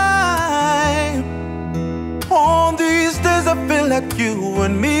time. On these days I feel like you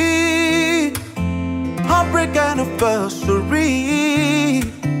and me. Heartbreak anniversary.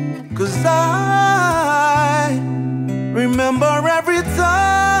 'Cause I remember every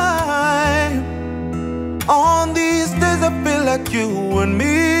time. On these days I feel like you and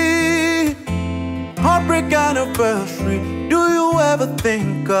me. Heartbreak anniversary. Do you ever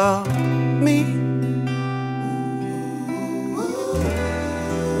think of me?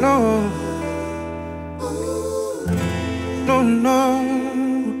 no, no, no.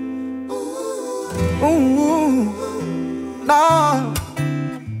 Ooh, no.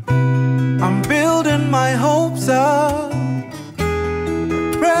 I'm building my hopes up.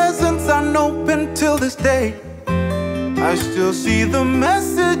 Presents unopened till this day. I still see the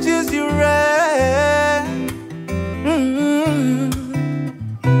messages you read.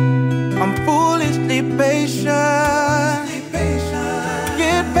 I'm foolishly patient.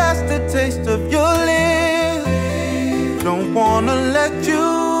 Get past the taste of your lips. Don't wanna let you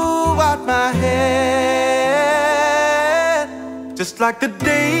out my head. Just like the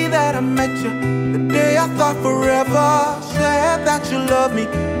day that I met you, the day I thought forever. Said that you love me,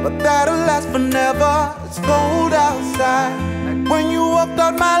 but that'll last forever. It's cold outside, like when you walked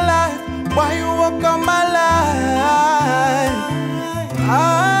out my life. Why you walk out my life?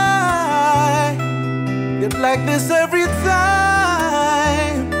 I get like this every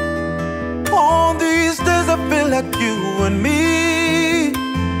time. On these days I feel like you and me.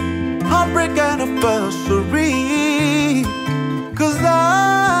 Heartbreak anniversary. 'Cause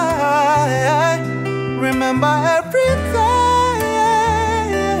I remember every time.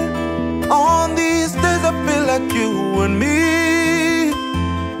 On these days I feel like you and me.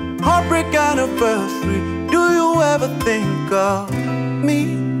 Heartbreak anniversary. Do you ever think of me?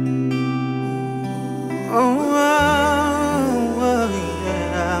 Oh,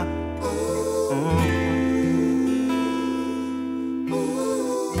 yeah.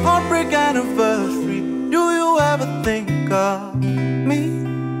 Heartbreak anniversary. Do you ever think of me?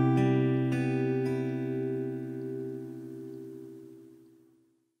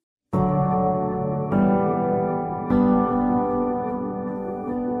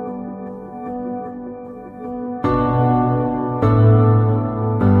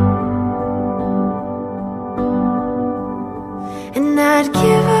 And I'd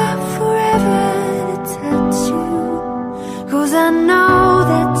give up forever to touch you, 'cause I know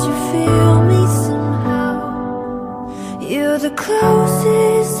that you feel me somehow. You're the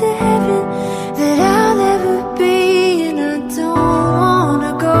closest to heaven that I'll ever be. And I don't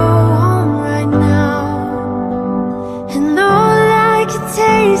wanna go home right now. And all I can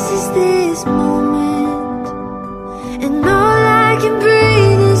taste is this moment, and all I can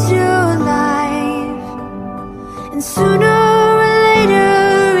breathe is your life. And sooner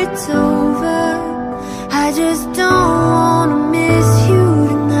it's over. I just don't wanna miss you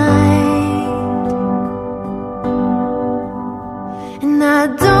tonight. And I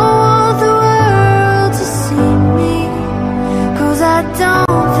don't want the world to see me, 'cause I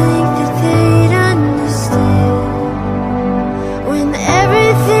don't think that they'd understand. When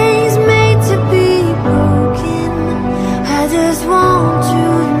everything's made to be broken, I just want you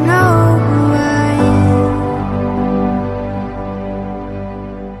to know who I am.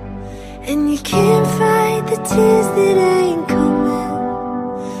 And you can't fight the tears that ain't coming,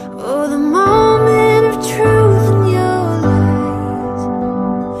 or the moment of truth in your lies.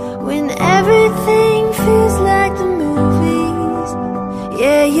 When everything feels like the movies,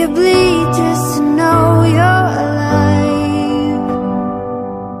 yeah, you bleed just to know you're alive.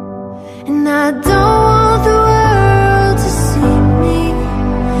 And I don't want the world to see me,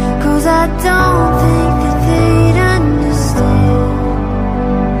 'cause I don't think that they'd understand.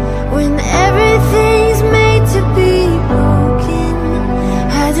 When everything's made to be broken,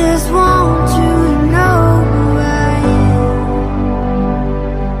 I just want you to know who I am.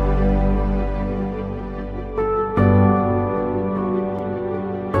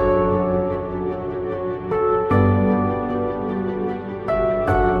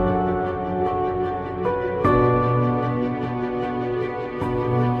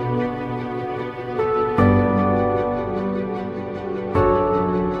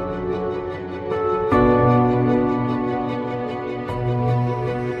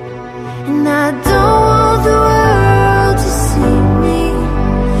 And I don't want the world to see me,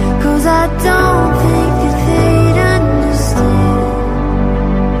 'cause I don't think that they'd understand.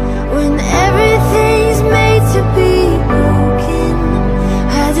 When everything's made to be broken,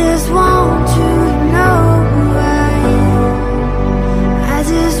 I just want you to know who I am. I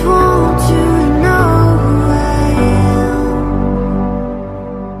just want you to know who I am.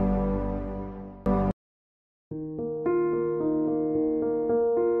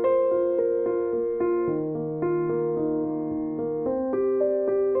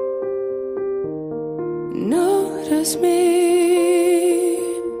 Notice me,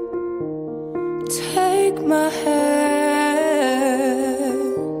 take my hand.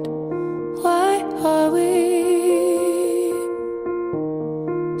 Why are we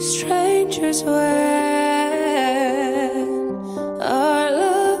strangers when our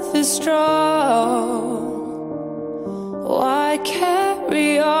love strong? Why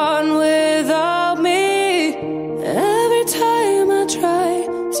carry on without me? Every time I try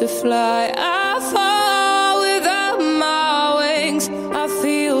to fly, I fall without my wings. I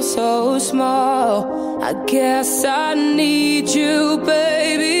feel so small. I guess I need you,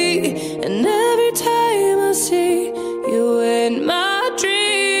 baby. And every time I see you in my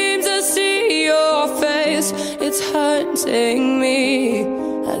dreams, I see your face. It's haunting me.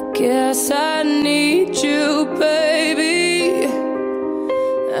 I guess I need you, baby.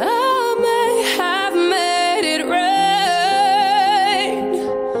 I may have made it rain.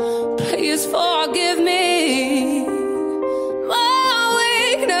 Please forgive me. My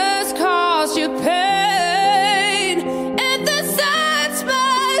weakness caused you pain, and this sets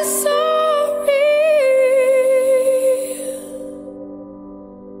my sorry.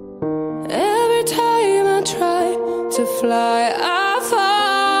 Every time I try to fly, I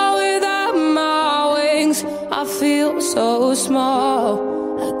fall without my wings. I feel so small.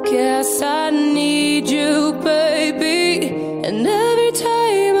 I guess I need you, baby. And every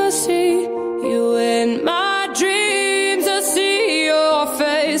time I see you in my dreams, I see your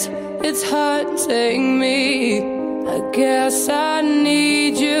face. It's haunting me. I guess I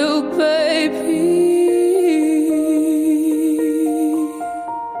need you, baby.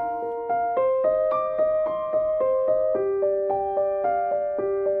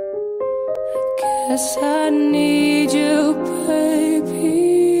 Guess I need you, baby.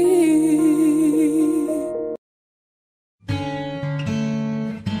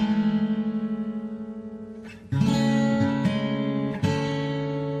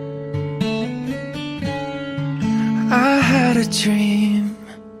 I had a dream.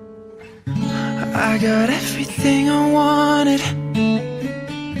 I got everything I wanted.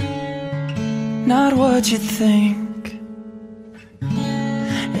 Not what you think.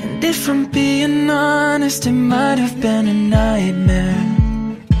 And if I'm being honest, it might have been a nightmare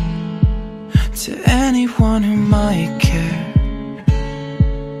to anyone who might care.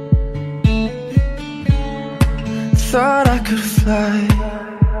 Thought I could fly,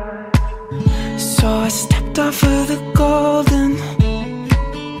 so I stepped off of the golden.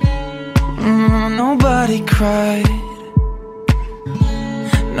 Nobody cried.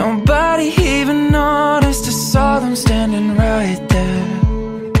 Nobody even noticed. I saw them standing right there.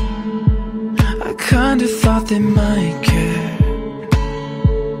 I kinda thought they might care.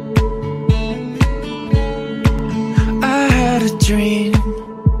 I had a dream.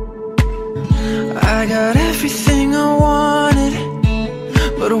 I got everything I wanted,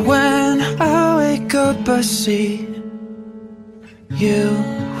 but when I wake up I see you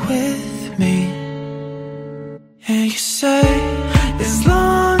with me. And you say, as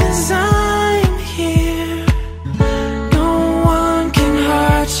long as I'm here, no one can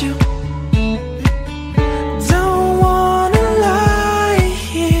hurt you. Don't wanna lie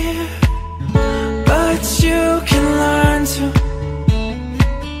here, but you can learn to.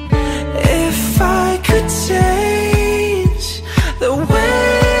 If I could change the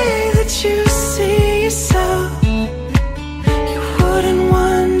way that you see yourself, you wouldn't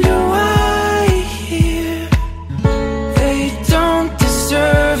wonder why here. They don't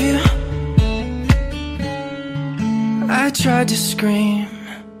deserve you. I tried to scream,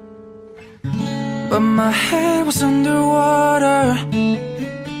 but my head was underwater.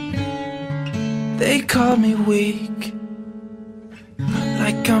 They called me weak,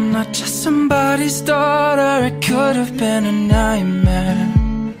 like I'm not just somebody's daughter. It could have been a nightmare,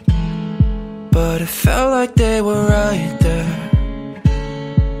 but it felt like they were right there.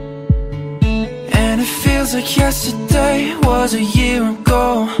 And it feels like yesterday was a year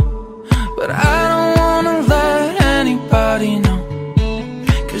ago, but I don't wanna let anybody know,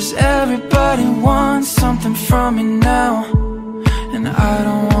 'cause everybody wants something from me now, and I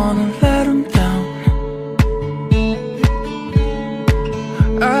don't wanna let them down.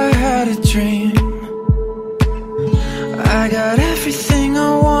 I had a dream. I got everything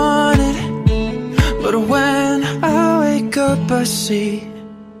I wanted, but when I wake up I see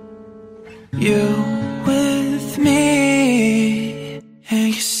you with me. And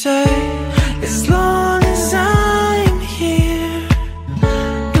you say, as long as I'm here,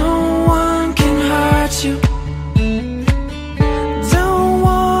 no one can hurt you. Don't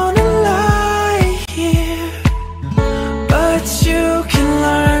wanna lie here, but you can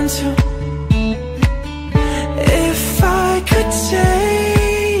learn to. If I could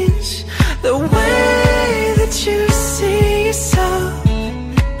change the way that you see yourself,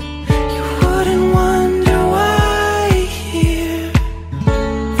 you wouldn't wonder why here.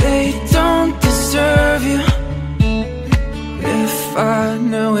 They don't deserve you. If I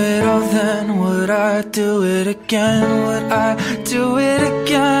knew it all then, would I do it again? Would I do it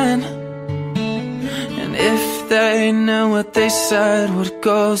again? And if they knew what they said would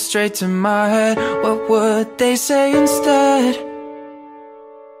go straight to my head, what would they say instead?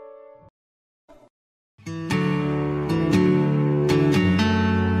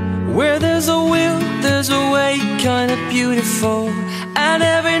 Where there's a will, there's a way, kinda beautiful. And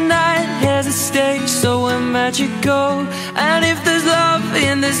every night has a stage so magical. And if there's love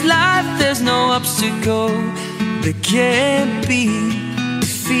in this life, there's no obstacle that can't be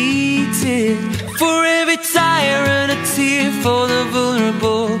defeated. For every tyrant, a tear for the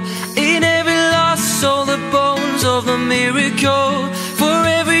vulnerable. In every lost soul, the bones of the miracle. For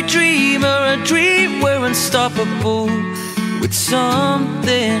every dreamer, a dream we're unstoppable, with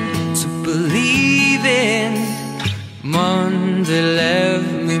something to believe in. Monday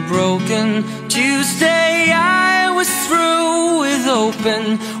left me broken. Tuesday I was through with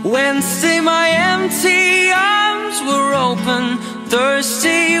open. Wednesday my empty arms were open.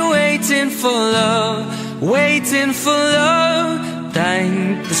 Thursday waiting for love, waiting for love.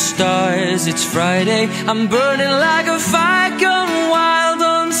 Thank the stars it's Friday. I'm burning like a fire gone wild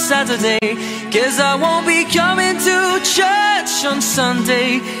on Saturday. Guess I won't be coming to church on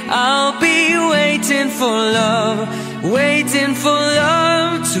Sunday. I'll be waiting for love, waiting for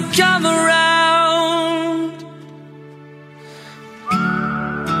love to come around.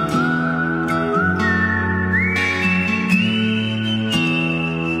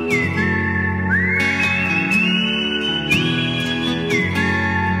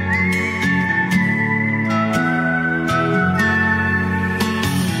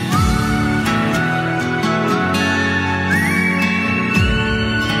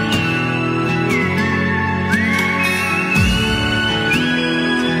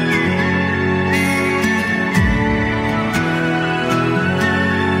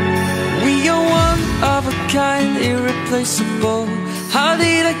 Kind, irreplaceable. How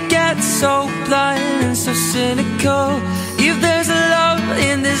did I get so blind and so cynical? If there's a love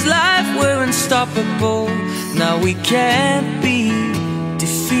in this life, we're unstoppable. Now we can't be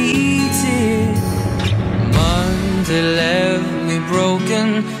defeated. Monday left me broken.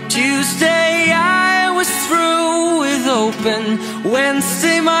 Tuesday I was through with open.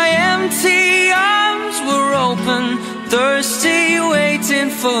 Wednesday my empty arms were open. Thursday waiting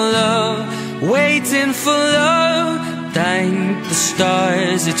for love, waiting for love. Thank the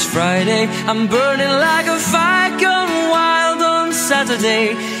stars it's Friday. I'm burning like a fire gone wild on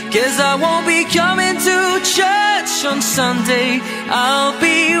Saturday. Guess I won't be coming to church on Sunday. I'll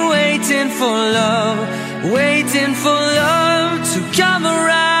be waiting for love, waiting for love to come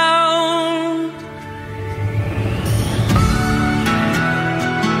around.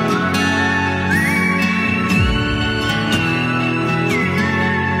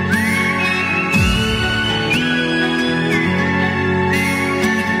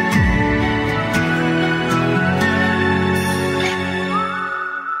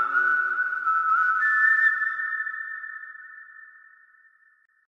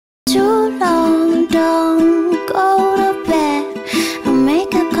 Too long, don't go to bed. I'll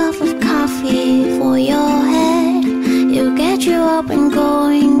make a cup of coffee for your head. It'll get you up and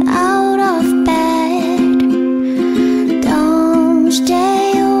going out of bed. Don't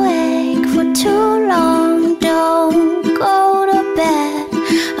stay awake for too long, don't go to bed.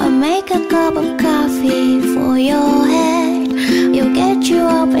 I'll make a cup of coffee for your head. It'll get you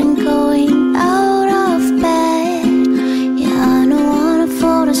up and going out of bed. Yeah, I don't wanna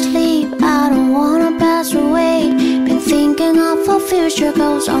fall asleep, I don't wanna pass away. Been thinking of our future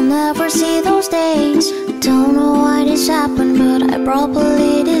goals, I'll never see those days. Don't know why this happened, but I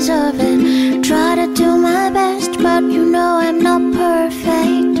probably deserve it. Try to do my best, but you know I'm not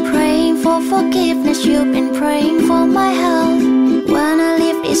perfect. Praying for forgiveness, you've been praying for my health. When I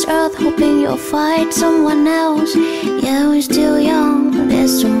leave this earth, hoping you'll find someone else. Yeah, we're still young,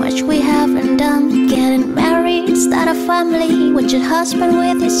 there's so much we haven't done. Getting married, start a family, with your husband,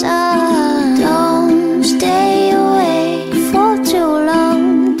 with his son. Don't stay awake for too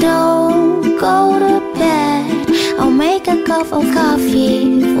long, don't go to bed. I'll make a cup of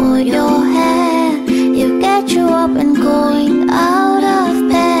coffee for your head. It'll get you up and going out of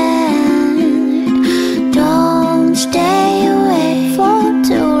bed. Don't stay awake for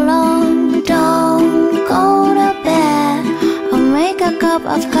too long, don't go to bed. I'll make a cup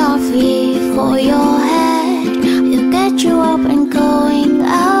of coffee for your head. It'll get you up and going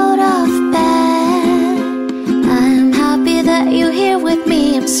out of bed. I'm happy that you're here with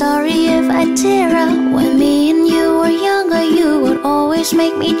me. I'm sorry if I tear up. When me and you were younger, you would always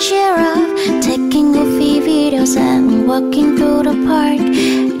make me cheer up. Taking goofy videos and walking through the park.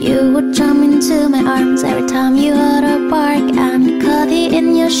 You would jump into my arms every time you heard a bark. And cuddly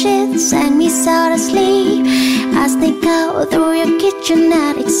in your sheets, sang me sound asleep. I sneak out through your kitchen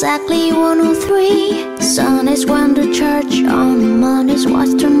at exactly 1:03. Sundays went to church, on Mondays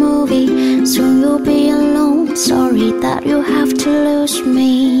watched a movie. Soon you'll be alone, sorry that you have to lose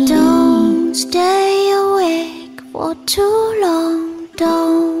me. Don't stay awake for too long,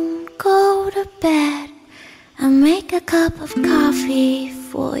 don't go to bed. I'll make a cup of coffee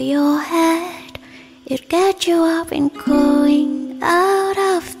for your head. It'll get you up and going out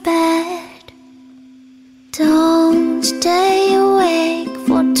of bed. Don't stay awake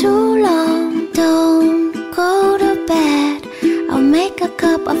for too long, don't go to bed. I'll make a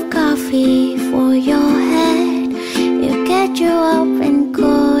cup of coffee for your head. It'll get you up and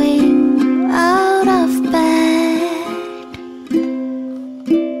going out of bed.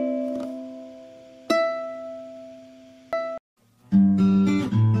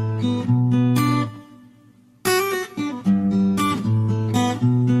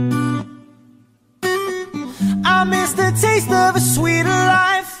 I miss the taste of a sweeter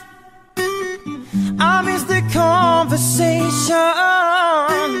life. I miss the conversation.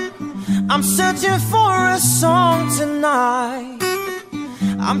 I'm searching for a song tonight.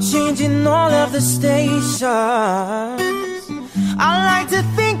 I'm changing all of the stations. I like to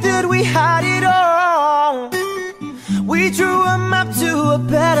think that we had it all. We drew a map to a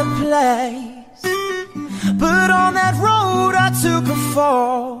better place, but on that road I took a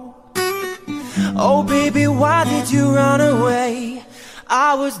fall. Oh baby, why did you run away?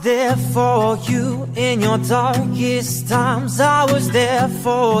 I was there for you in your darkest times. I was there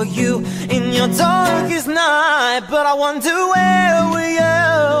for you in your darkest night. But I wonder where were you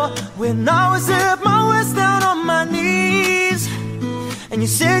when I was at my worst, down on my knees? And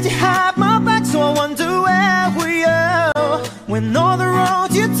you said you had my back, so I wonder where were you when all the road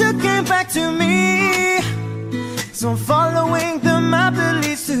you took came back to me? So I'm following the map that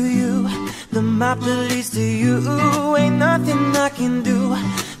leads to you. The map that leads to you, ain't nothing I can do.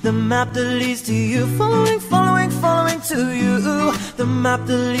 The map that leads to you, following, following, following to you. The map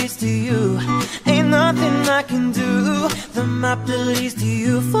that leads to you, ain't nothing I can do. The map that leads to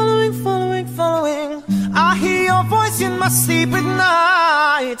you, following, following, following. I hear your voice in my sleep at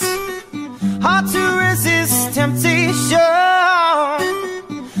night. Hard to resist temptation,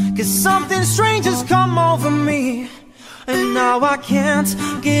 'cause something strange has come over me, and now I can't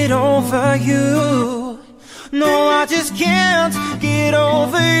get over you. No, I just can't get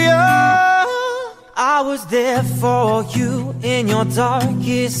over you. I was there for you in your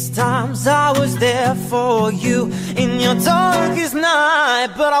darkest times. I was there for you in your darkest night.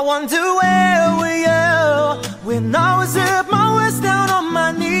 But I wonder where were you when I was at my worst, down on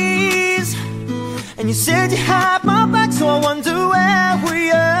my knees? And you said you had my back, so I wonder where were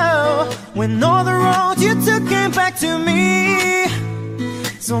you when all the road you took came back to me?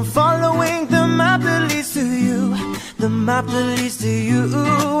 So I'm following the map that leads to you. The map that leads to you,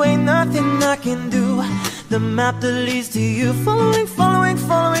 ain't nothing I can do. The map that leads to you, following, following,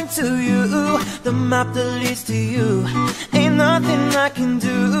 following to you. The map that leads to you, ain't nothing I can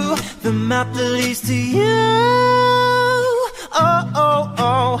do. The map that leads to you. Oh, oh,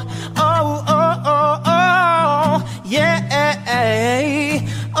 oh, oh, oh, oh, oh, yeah.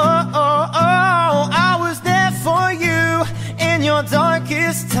 Oh, oh, oh, I was there for you in your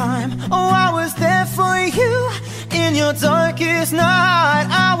darkest time. Oh, I was there for you in your darkest night.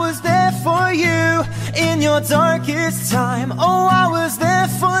 I was there for you in your darkest time. Oh, I was there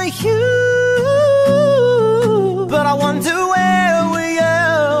for you. But I wonder where were you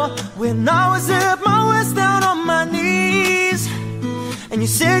when I was at my worst, down on my knees? And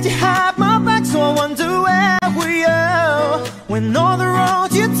you said you had my back, so I wonder where were you when all the road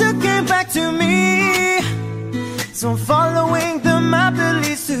you took came back to me? So I'm following the map that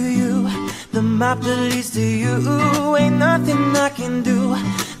leads to you. The map that leads to you, ain't nothing I can do.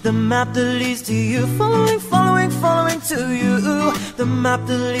 The map that leads to you, following, following, following to you. The map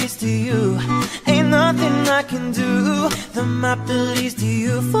that leads to you, ain't nothing I can do. The map that leads to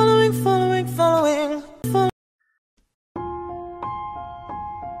you, following, following, following, following.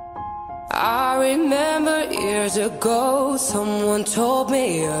 I remember years ago, someone told me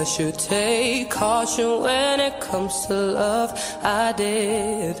I should take caution when it comes to love. I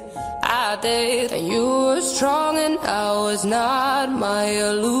did, and you were strong and I was not. My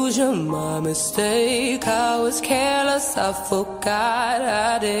illusion, my mistake. I was careless, I forgot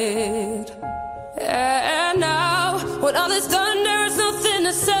I did. And now, when all is done, there is nothing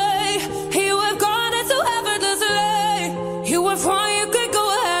to say. You have gone and so effortlessly. You were wrong, you could go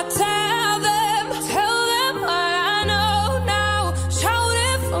ahead, tell them what I know.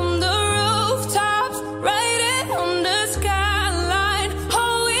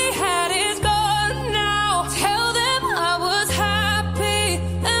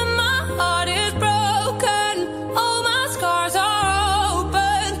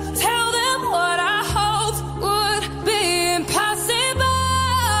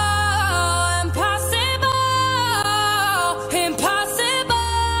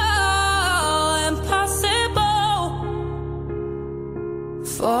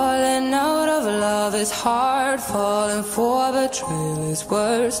 Falling out of love is hard, falling for betrayal is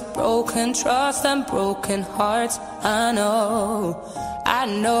worse. Broken trust and broken hearts, I know,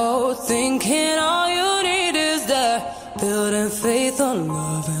 thinking all you need is there. Building faith on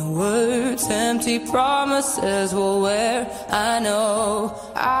love and words, empty promises will wear. I know,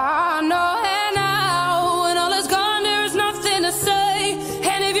 and now when all is gone there is nothing to say.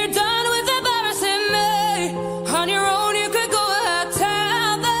 And if you're done with embarrassing me, on your own you could go ahead.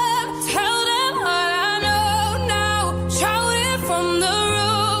 Tell them what I know now. Shout it from the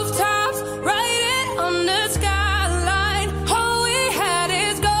rooftops, write it on the skyline. All we had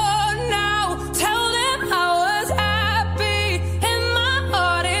is gone now. Tell them I was happy and my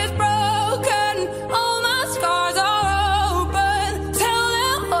heart is broken. All my scars are open. Tell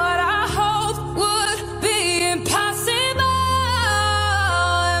them what I hoped would be impossible.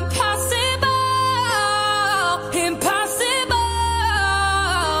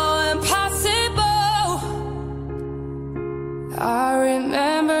 I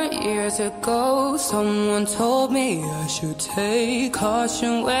remember years ago, someone told me I should take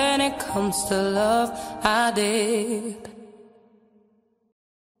caution when it comes to love. I did.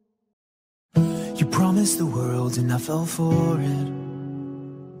 You promised the world and I fell for it.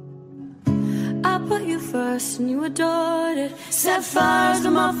 I put you first and you adored it. Set fires to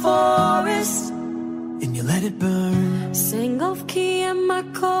my forest And you let it burn. Sang off key in my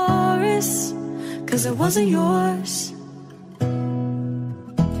chorus, 'cause it wasn't yours.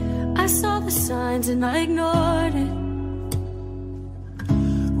 I saw the signs and I ignored it.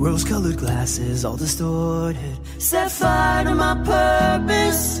 Rose-colored glasses all distorted. Set fire to my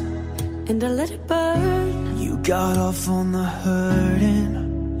purpose and I let it burn. You got off on the hurting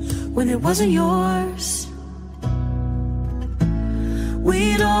When it wasn't yours.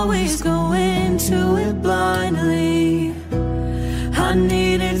 We'd always go into it blindly. I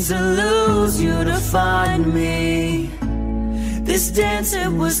needed to lose you to find me. This dance,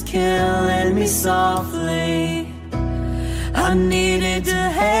 it was killing me softly. I needed to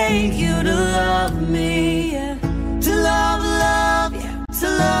hate you to love me, yeah. To love you, to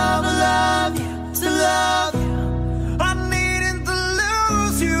love you, to love you. I needed to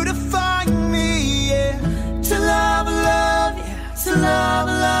lose you to find me, yeah. To love you, to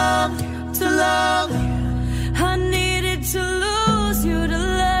love you, to love you. I needed to lose you to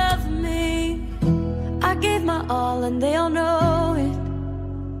love me. I gave my all and they all know it.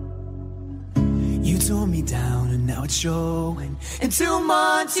 You tore me down and now it's showing. In 2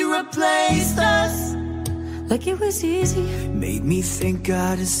 months you replaced us like it was easy. Made me think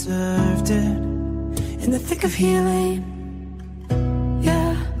I deserved it. In the thick of healing,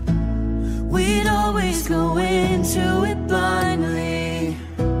 yeah. We'd always go into it blindly.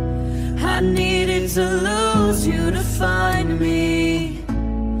 I needed to lose you to find me.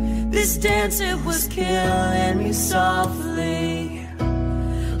 This dance, it was killing me softly.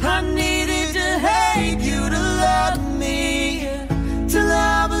 I needed to hate you to love me. To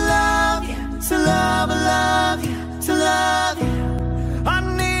love you, to love you, to love you. I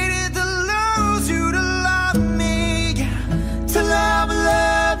needed to lose you to love me, yeah. To love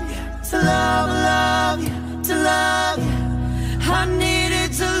you, to love you, to love you. I needed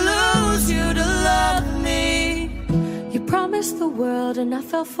to lose you to love me. You promised the world and I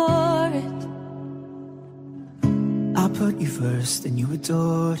fell for it. I put you first and you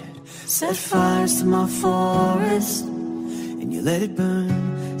adored it. Set fires to my forest And you let it burn.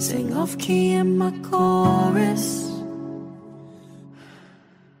 Sing off key in my chorus.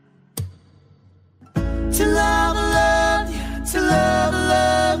 To love you, to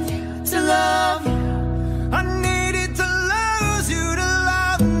love you, to love you. I needed to lose you to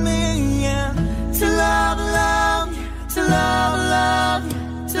love me, yeah. To love you, to love you,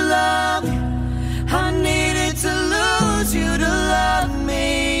 to love you. I needed to lose you to love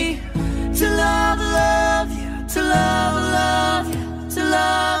me. To love you, to love you, to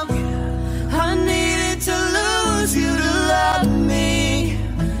love you. I needed to lose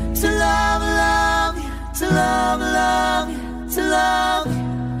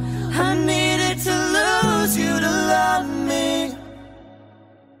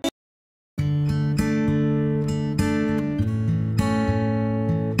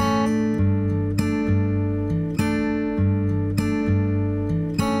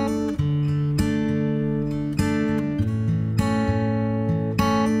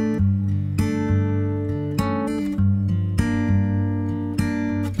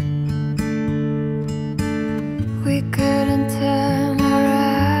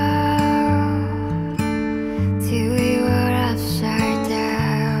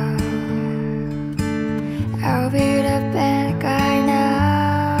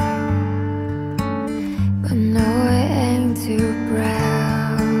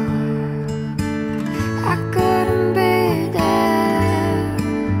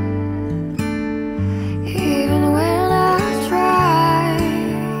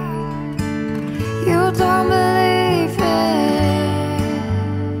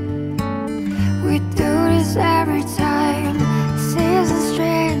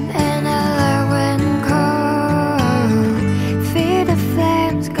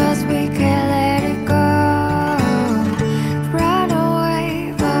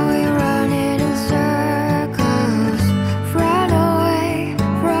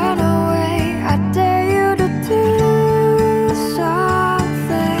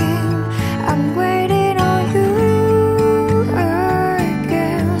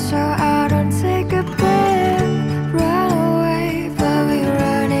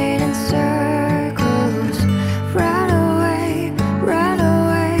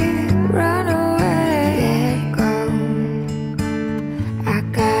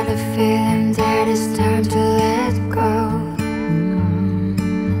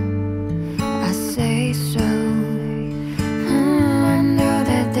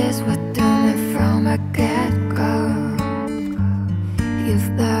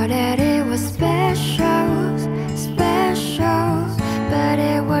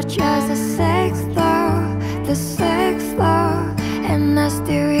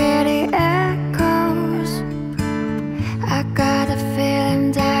still hear the echoes. I got a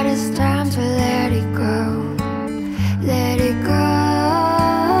feeling that it's time to let it go. Let it go.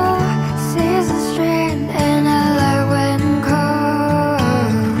 Seasons change and I like when cold.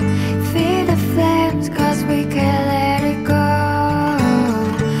 Feed the flames cause we can't let it go.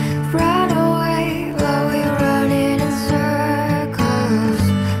 Run away while we're running in circles.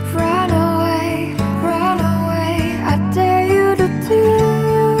 Run away, run away. I dare you to do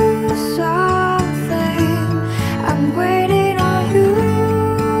something. I'm waiting on you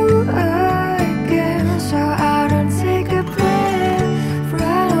again, so I don't take a plan.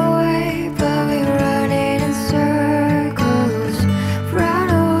 Run away, but we're running in circles. Run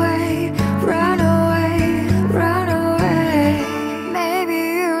away, run away, run away. Maybe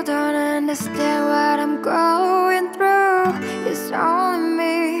you don't understand what I'm going through. It's only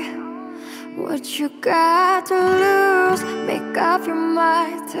me. What you got to lose? Make up your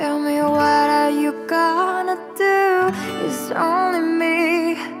mind. Tell me what are you gonna do? It's only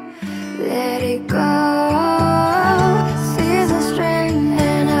me. Let it go. Seasons change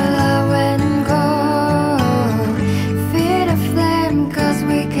and I love when cold. Feed a flame cause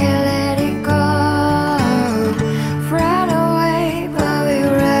we can't let it go. Run away but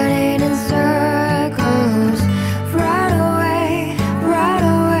we're running in circles. Run away, run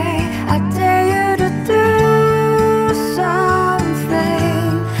away. I dare you to do something.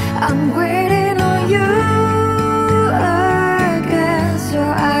 I'm waiting on you again, so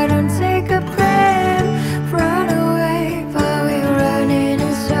I don't take a plan. Run away, but we're running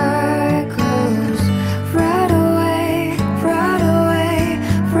in circles. Run away, run away,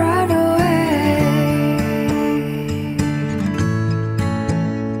 run away.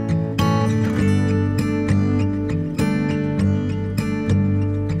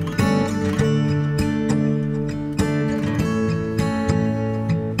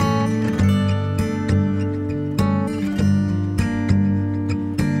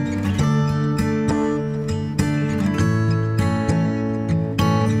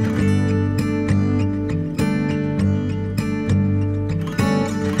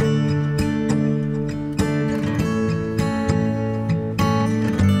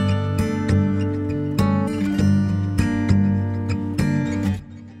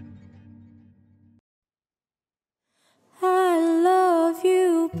 I love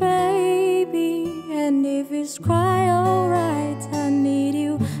you, baby, and if it's cry, alright. I need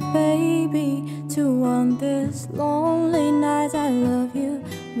you, baby, to want this lonely night. I love you,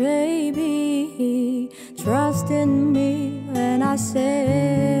 baby. Trust in me when I say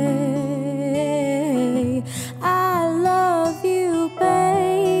I love you,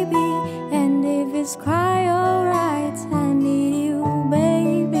 baby, and if it's cry, alright. I need you,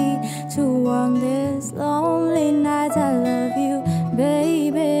 baby, to want this lonely night. I love you,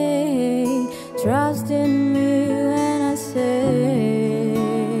 baby. Trust in me when I say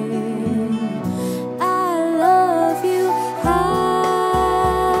I love you.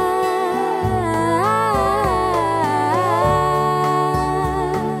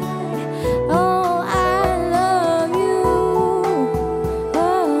 Oh, I love you.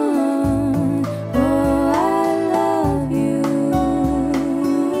 Oh, I love you.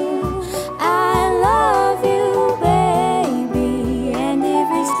 I love you, baby, and if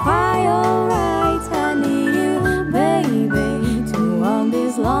it's cry, alright. I need you, baby, to on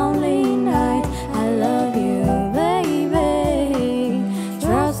this lonely night. I love you, baby.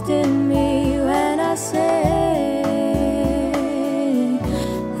 Trust in me when I say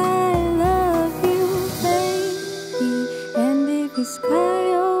I love you, baby, and if it's cry,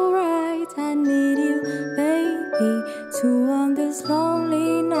 alright. I need you, baby, to on this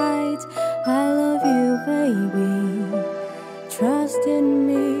lonely night. I love you, baby. Trust in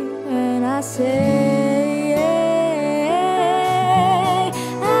me when I say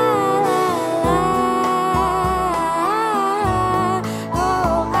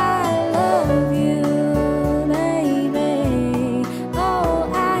oh, I love you, baby. Oh,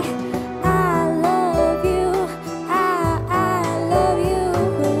 I love you. I love you.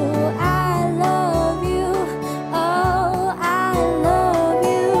 I love you. Oh, I love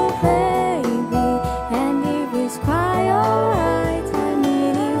you, baby. And if it's cry, alright. I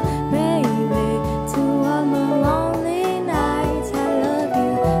need you, baby, to on the lonely night. I love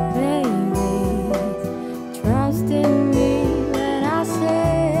you, baby. Trust in me when I say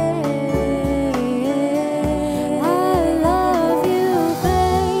I love you,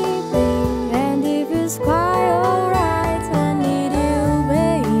 baby, and if it's cry, alright. I need you,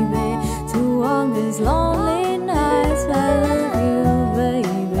 baby, to on this lonely night. I love you,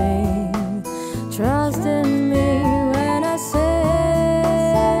 baby. Trust in me when I say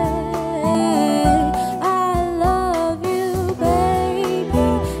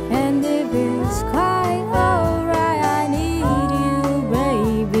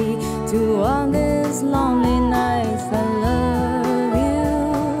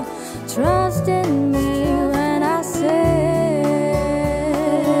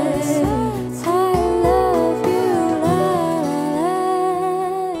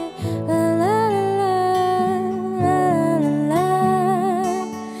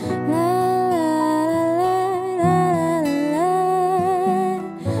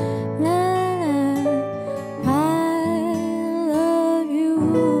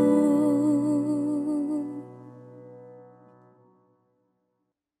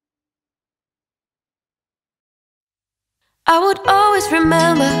I would always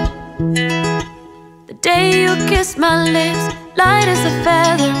remember the day you kissed my lips, light as a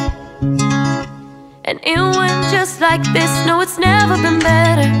feather. And it went just like this. No, it's never been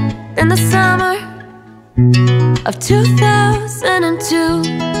better than the summer of 2002.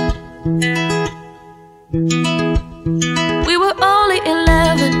 We were only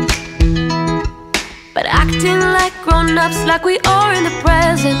 11, but acting like grown-ups, like we are in the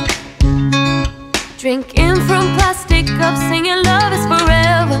present. Drinking from plastic cups, singing love is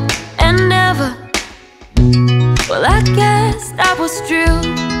forever and never. Well, I guess that was true.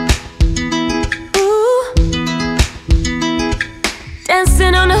 Ooh.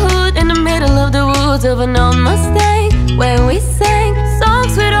 Dancing on the hood in the middle of the woods of an old Mustang, where we sang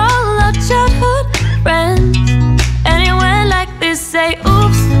songs with all our childhood friends. And it went like this, say,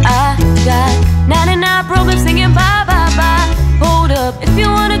 oops, I got 99 problems singing bye, bye, bye. Hold up, if you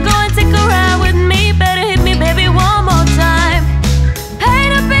wanna go and take a ride with me, better hit me, baby, one more time.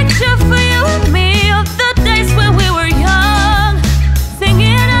 Paint a picture for you and me of the days when we were young,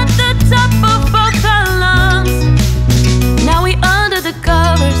 singing at the top of both our lungs. Now we under the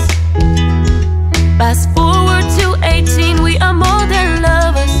covers. Fast forward to 18, we are more than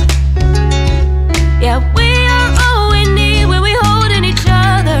lovers. Yeah, we are all we need when we holding each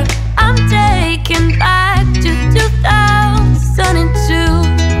other. I'm taken back to 2002.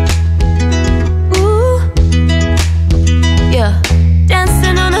 Ooh, yeah.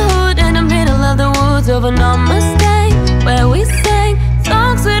 Dancing on the hood in the middle of the woods of an old Mustang, where we sang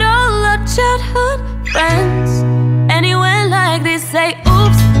songs with all our childhood friends. And it went like this, say,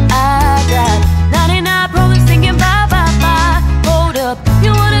 oops, I got 99 problems singing bye, bye, bye. Hold up,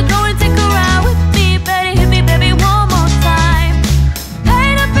 you wanna go and take a ride with me, better hit me, baby, one more time.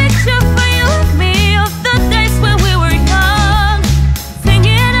 Paint a picture for you and me of the days when we were young,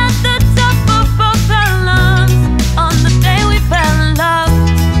 singing at the top of both our lungs, on the day we fell in love.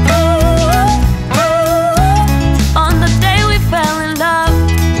 Ooh, ooh, on the day we fell in love.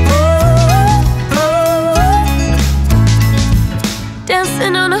 Ooh, ooh.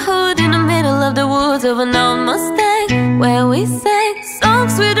 Dancing on the hood in the middle of the woods of an old Mustang, where we sang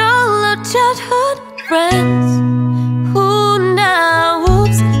songs with all our childhood friends. Who now,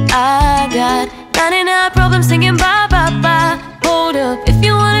 whoops, I got 99 problems singing bye, bye, bye. Hold up, if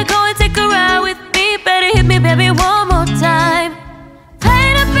you wanna go and take a ride with me, better hit me, baby, one more time.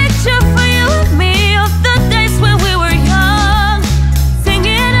 Paint a picture for you and me of the days when we were young,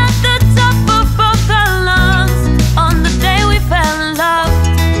 singing at the top of both our lungs, on the day we fell in love.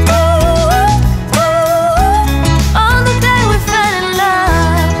 Ooh, ooh, on the day we fell in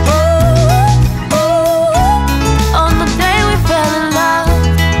love. Ooh, ooh, on the day we fell in love.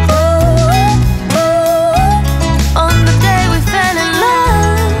 Ooh, ooh, on the day we fell in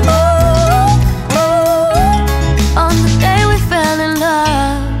love. Ooh, ooh, on the day we fell in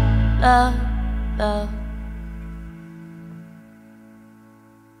love. Love, love.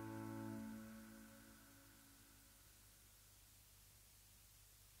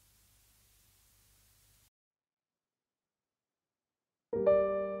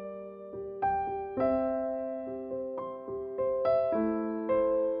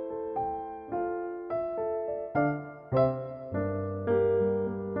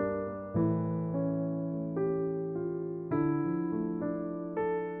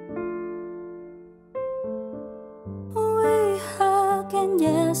 We hug and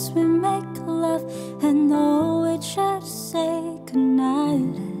yes, we make love, and no, we just say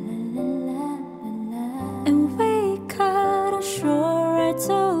goodnight. And we cut it short, I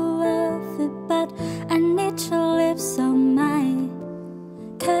do love it, but I need your lips on mine.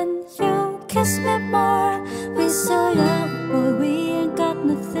 Can you kiss me more? We're so young, boy, we ain't got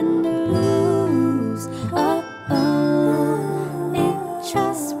nothing to lose. Oh, oh, it's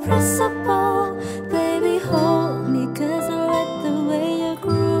just principle. Baby, hold me, cause I like the way you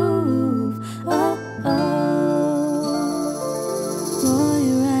groove. Oh, oh, boy,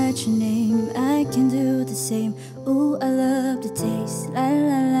 you write your name, I can do the same. Ooh, I love the taste. La,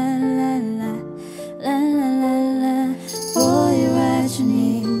 la, la, la, la. La, la, la, la. Boy, you write your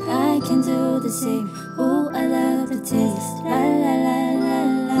name, I can do the same. Ooh, I love the taste. La, la, la, la,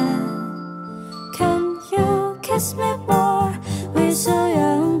 la. Can you kiss me more? We're so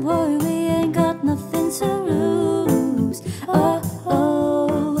young, boy, we ain't got nothing to lose. Oh,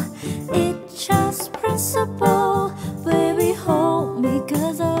 oh, it's just principle. Baby, hold me,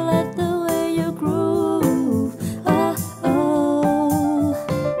 cause I like the way you groove. Oh, oh,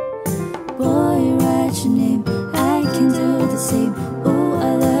 boy, you write your name, I can do the same. Ooh,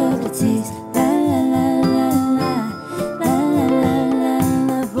 I love the taste. La, la, la, la, la. La, la, la, la,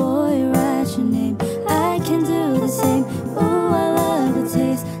 la. Boy, you write your name, I can do the same.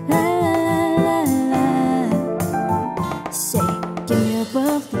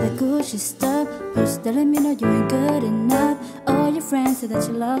 friends say that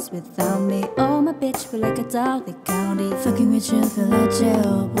you're lost without me. Oh, my bitch feel like a dog, they county. Fucking with you feel like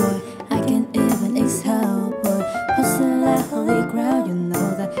jail, boy. I can't even exhale, boy. Pussy like holy grail, you know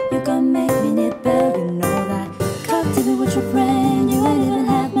that. You gon' make me need bail, you know that. Come to me with your friend, you ain't even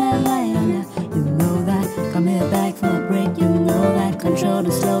have my line on that. You know that. Come here back for a break, you know that. Control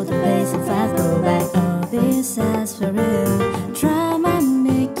the slow, the pace, if I go back. All this ass for real. Drama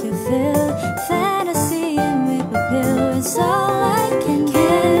make you feel fantasy and whip a pill. It's all I can.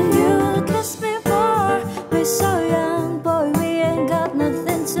 Can you kiss me more? We're so young, boy, we ain't got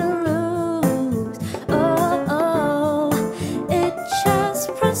nothing to lose. Oh, oh, it's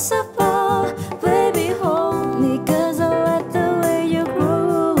just principle. Baby, hold me, cause I like the way you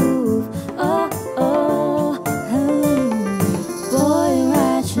groove. Oh, oh, oh. Boy,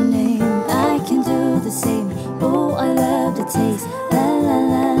 write your name, I can do the same. Oh, I love the taste. La la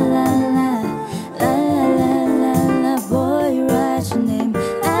la la la. La la la la la. Boy, write your name,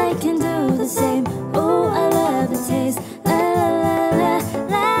 I can do the same. Oh, I love the taste. La la la la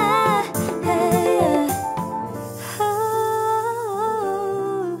la. Hey, yeah. Oh.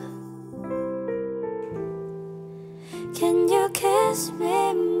 Can you kiss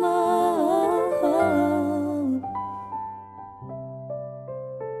me more?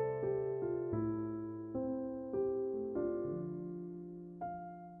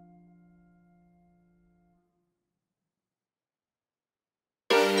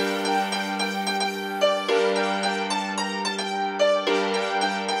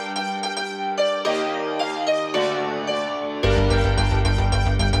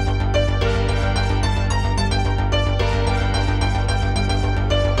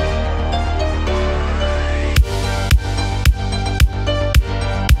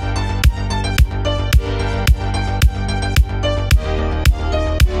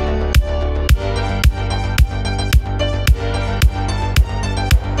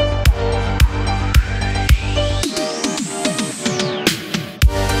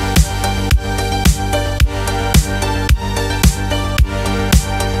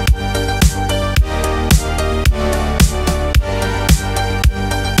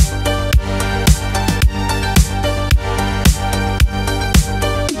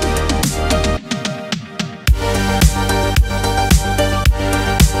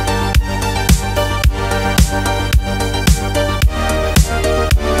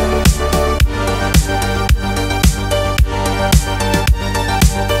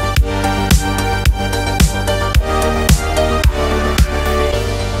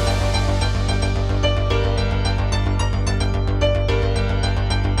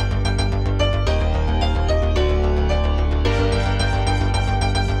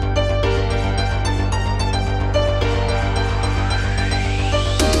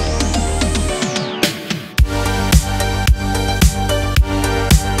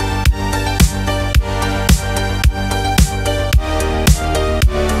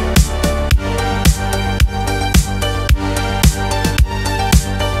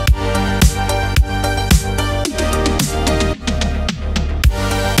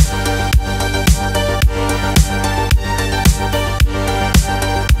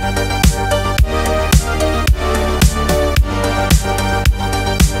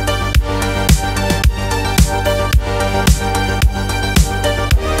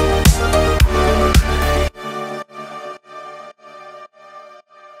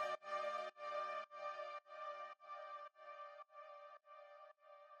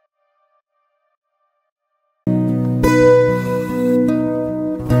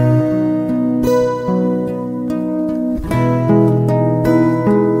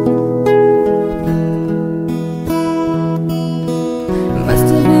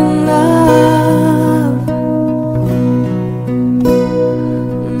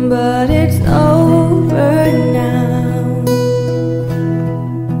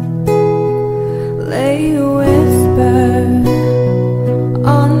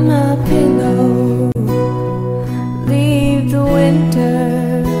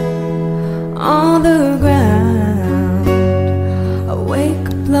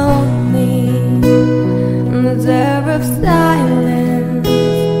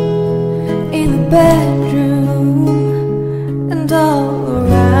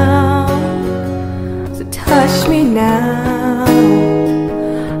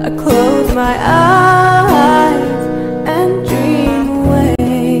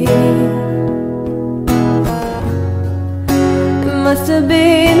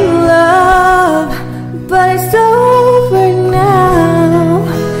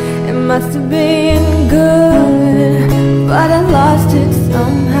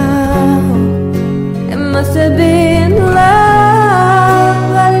 must have been love.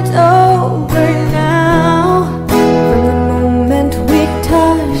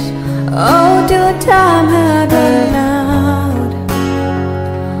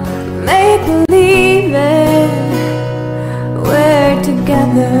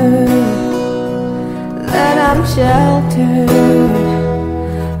 together, that I'm sheltered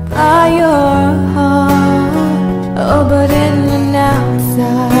by your heart. Oh, but in and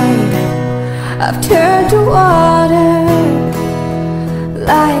outside, I've turned to water,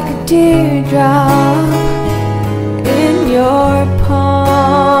 like a teardrop in your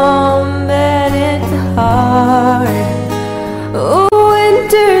palm. And it's hard. Oh,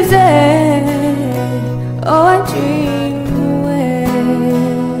 winter's end. Oh, I dream away.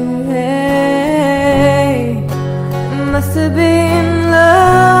 Must have been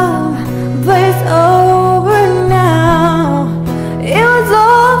love, but it's over now. It was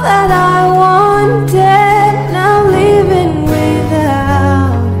all that I wanted, now leaving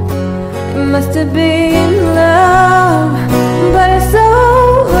without. It must have been love, but it's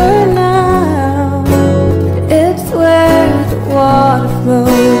over now. It's where the water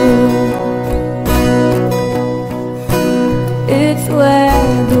flows, it's where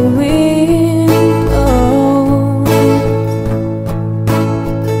the wind blows.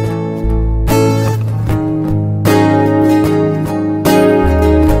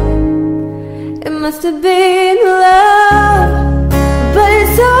 It must have been love, but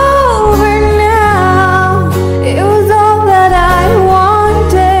it's over now. It was all that I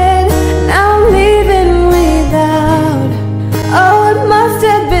wanted, now I'm leaving without. Oh, it must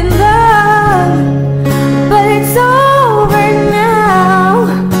have been love, but it's over now.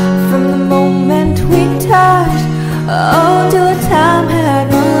 From the moment we touched, oh, till the time had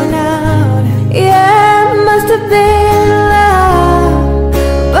run out. Yeah, it must have been love,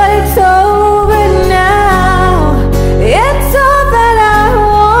 but it's over now. It's all that I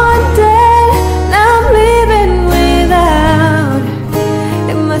wanted, now I'm leaving without.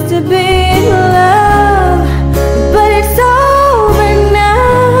 It must have been love, but it's over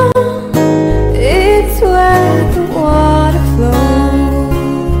now. It's where the water flows,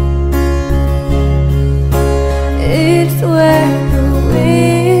 it's where the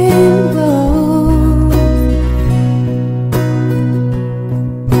wind blows.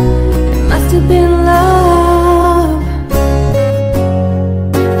 It must have been love,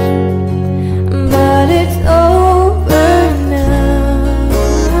 but it's over now.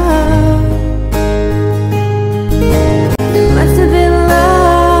 It must have been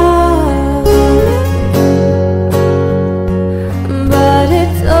love, but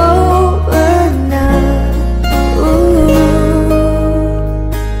it's over now. Ooh.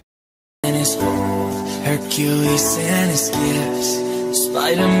 And his old Hercules and his gifts,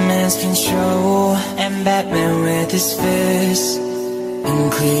 Spider-Man's control, and Batman with his fists.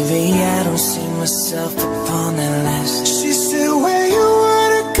 And clearly I don't see myself upon that list. She said, where you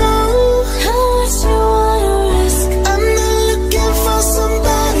wanna go? How much you wanna risk? I'm not looking for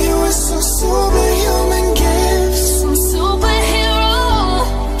somebody with some superhuman gifts, Some superhero.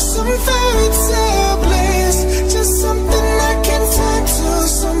 some fairy tale bliss, just something I can turn to,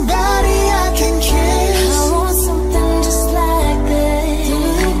 somebody I can I kiss. want something just like this. I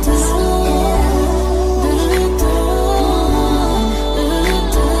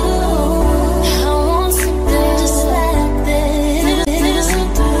want something just like this.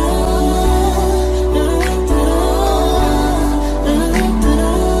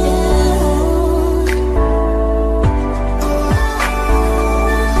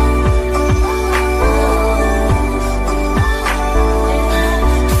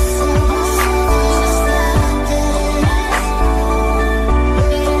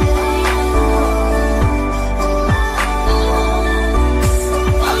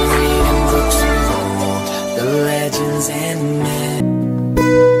 I'm reading books of old, the legends and myths.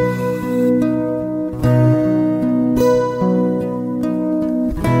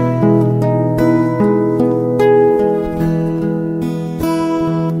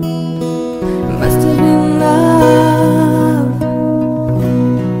 It must have been love,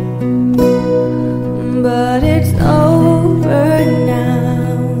 but it's over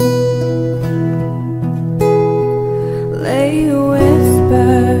now. Lay a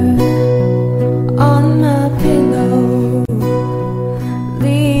whisper on my pillow,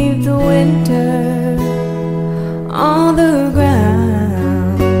 leave the winter on the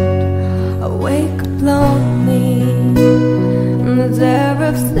ground. I wake up lonely in the air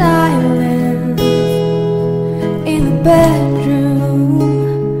of silence, in the bedroom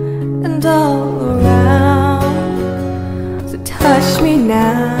and all around. So touch me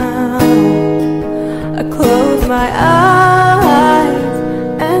now. I close my eyes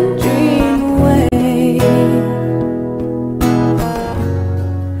and dream away.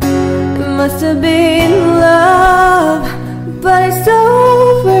 It must have been love, but it's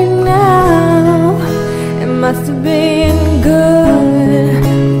over now. It must have been good,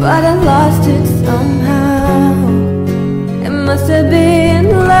 have been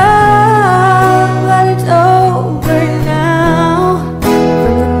love, but it's over now.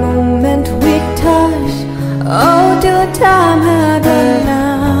 From the moment we touched, oh, till the time had run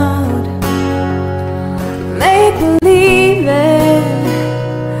out. Make believe it,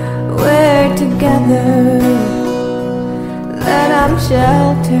 we're together, that I'm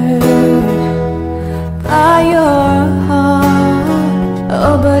sheltered by your heart.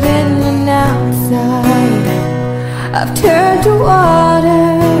 Oh, but in and outside, I've turned to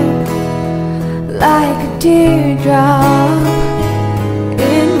water, like a teardrop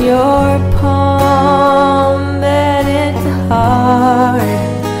in your palm. And it's hard,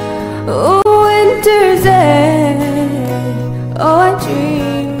 oh, winter's end, oh, I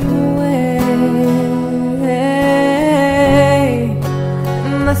dream away.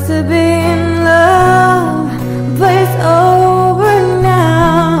 Must have been love, but it's over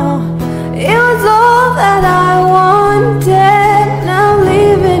now. It was all that I wanted, now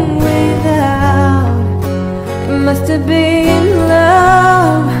leaving without. It must have been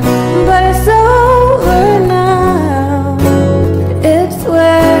love, but it's over now. It's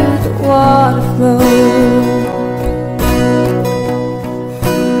where the water flows,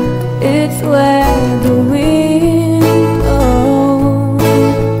 it's where the wind blows.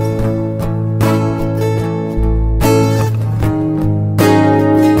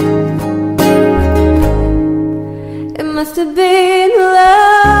 It must have been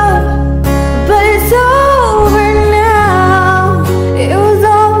love, but it's over now. It was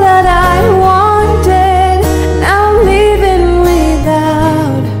all that I wanted, now I'm leaving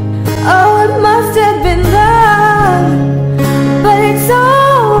without. Oh, it must have been love, but it's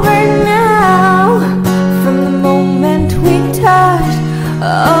over now. From the moment we touched,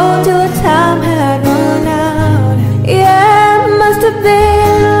 oh, till the time had run out. Yeah, it must have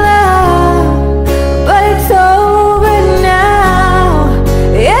been love, but it's over now.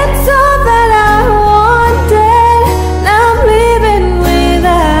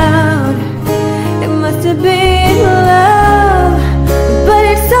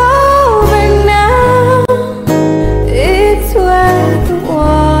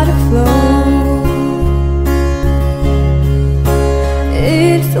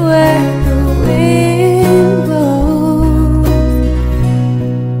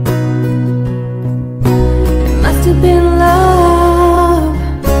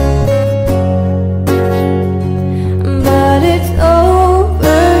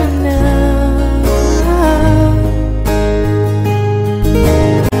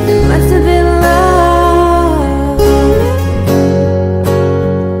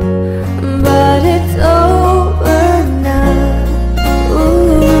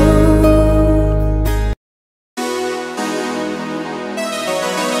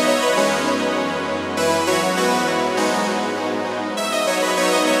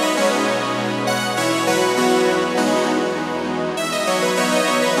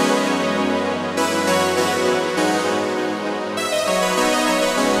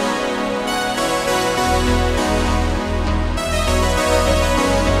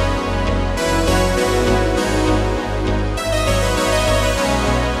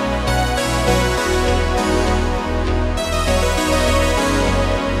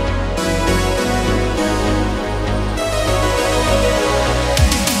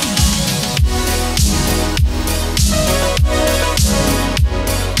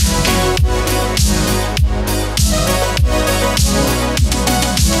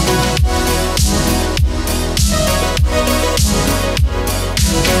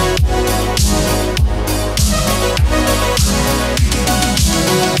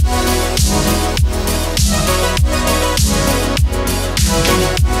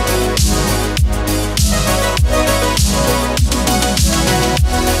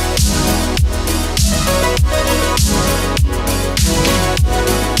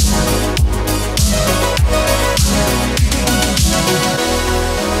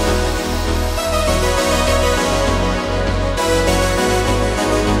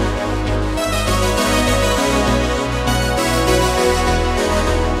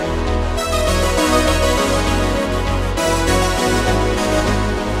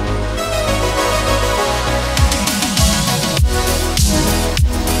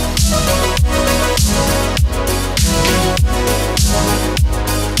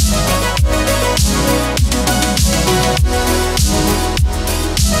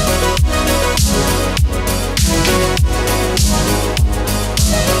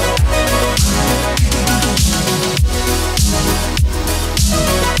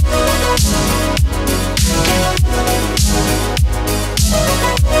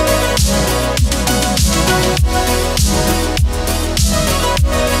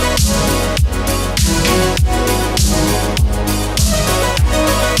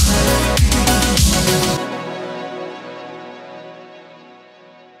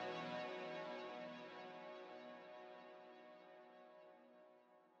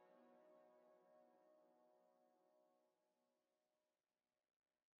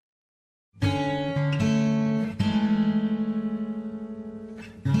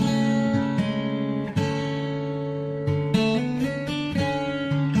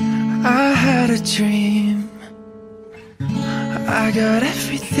 a dream. I got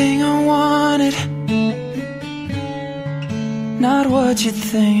everything I wanted, not what you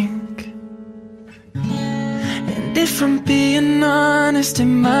think. And if I'm being honest, it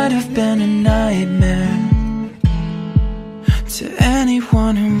might have been a nightmare to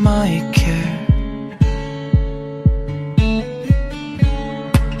anyone who might care.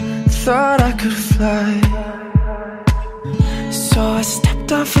 Thought I could fly, so I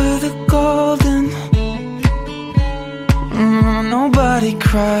stepped off of the golden. Nobody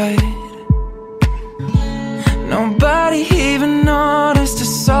cried, nobody even noticed. I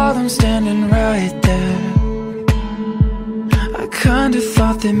saw them standing right there. I kinda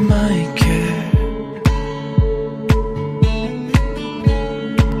thought they might care.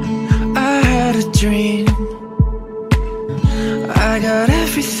 I had a dream, I got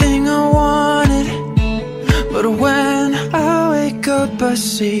everything I wanted, but when I wake up I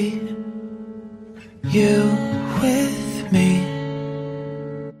see you with me.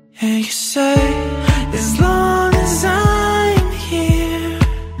 And you say, as long as I'm here,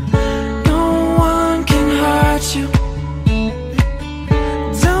 no one can hurt you.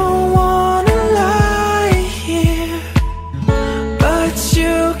 Don't wanna lie here, but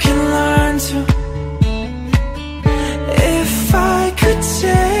you can learn to. If I could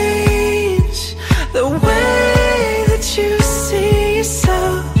change the way that you see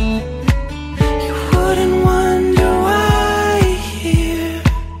yourself, you wouldn't wonder why here.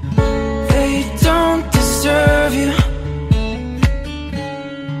 They don't deserve you.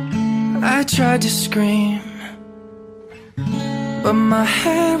 I tried to scream, but my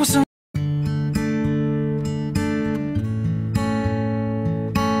head was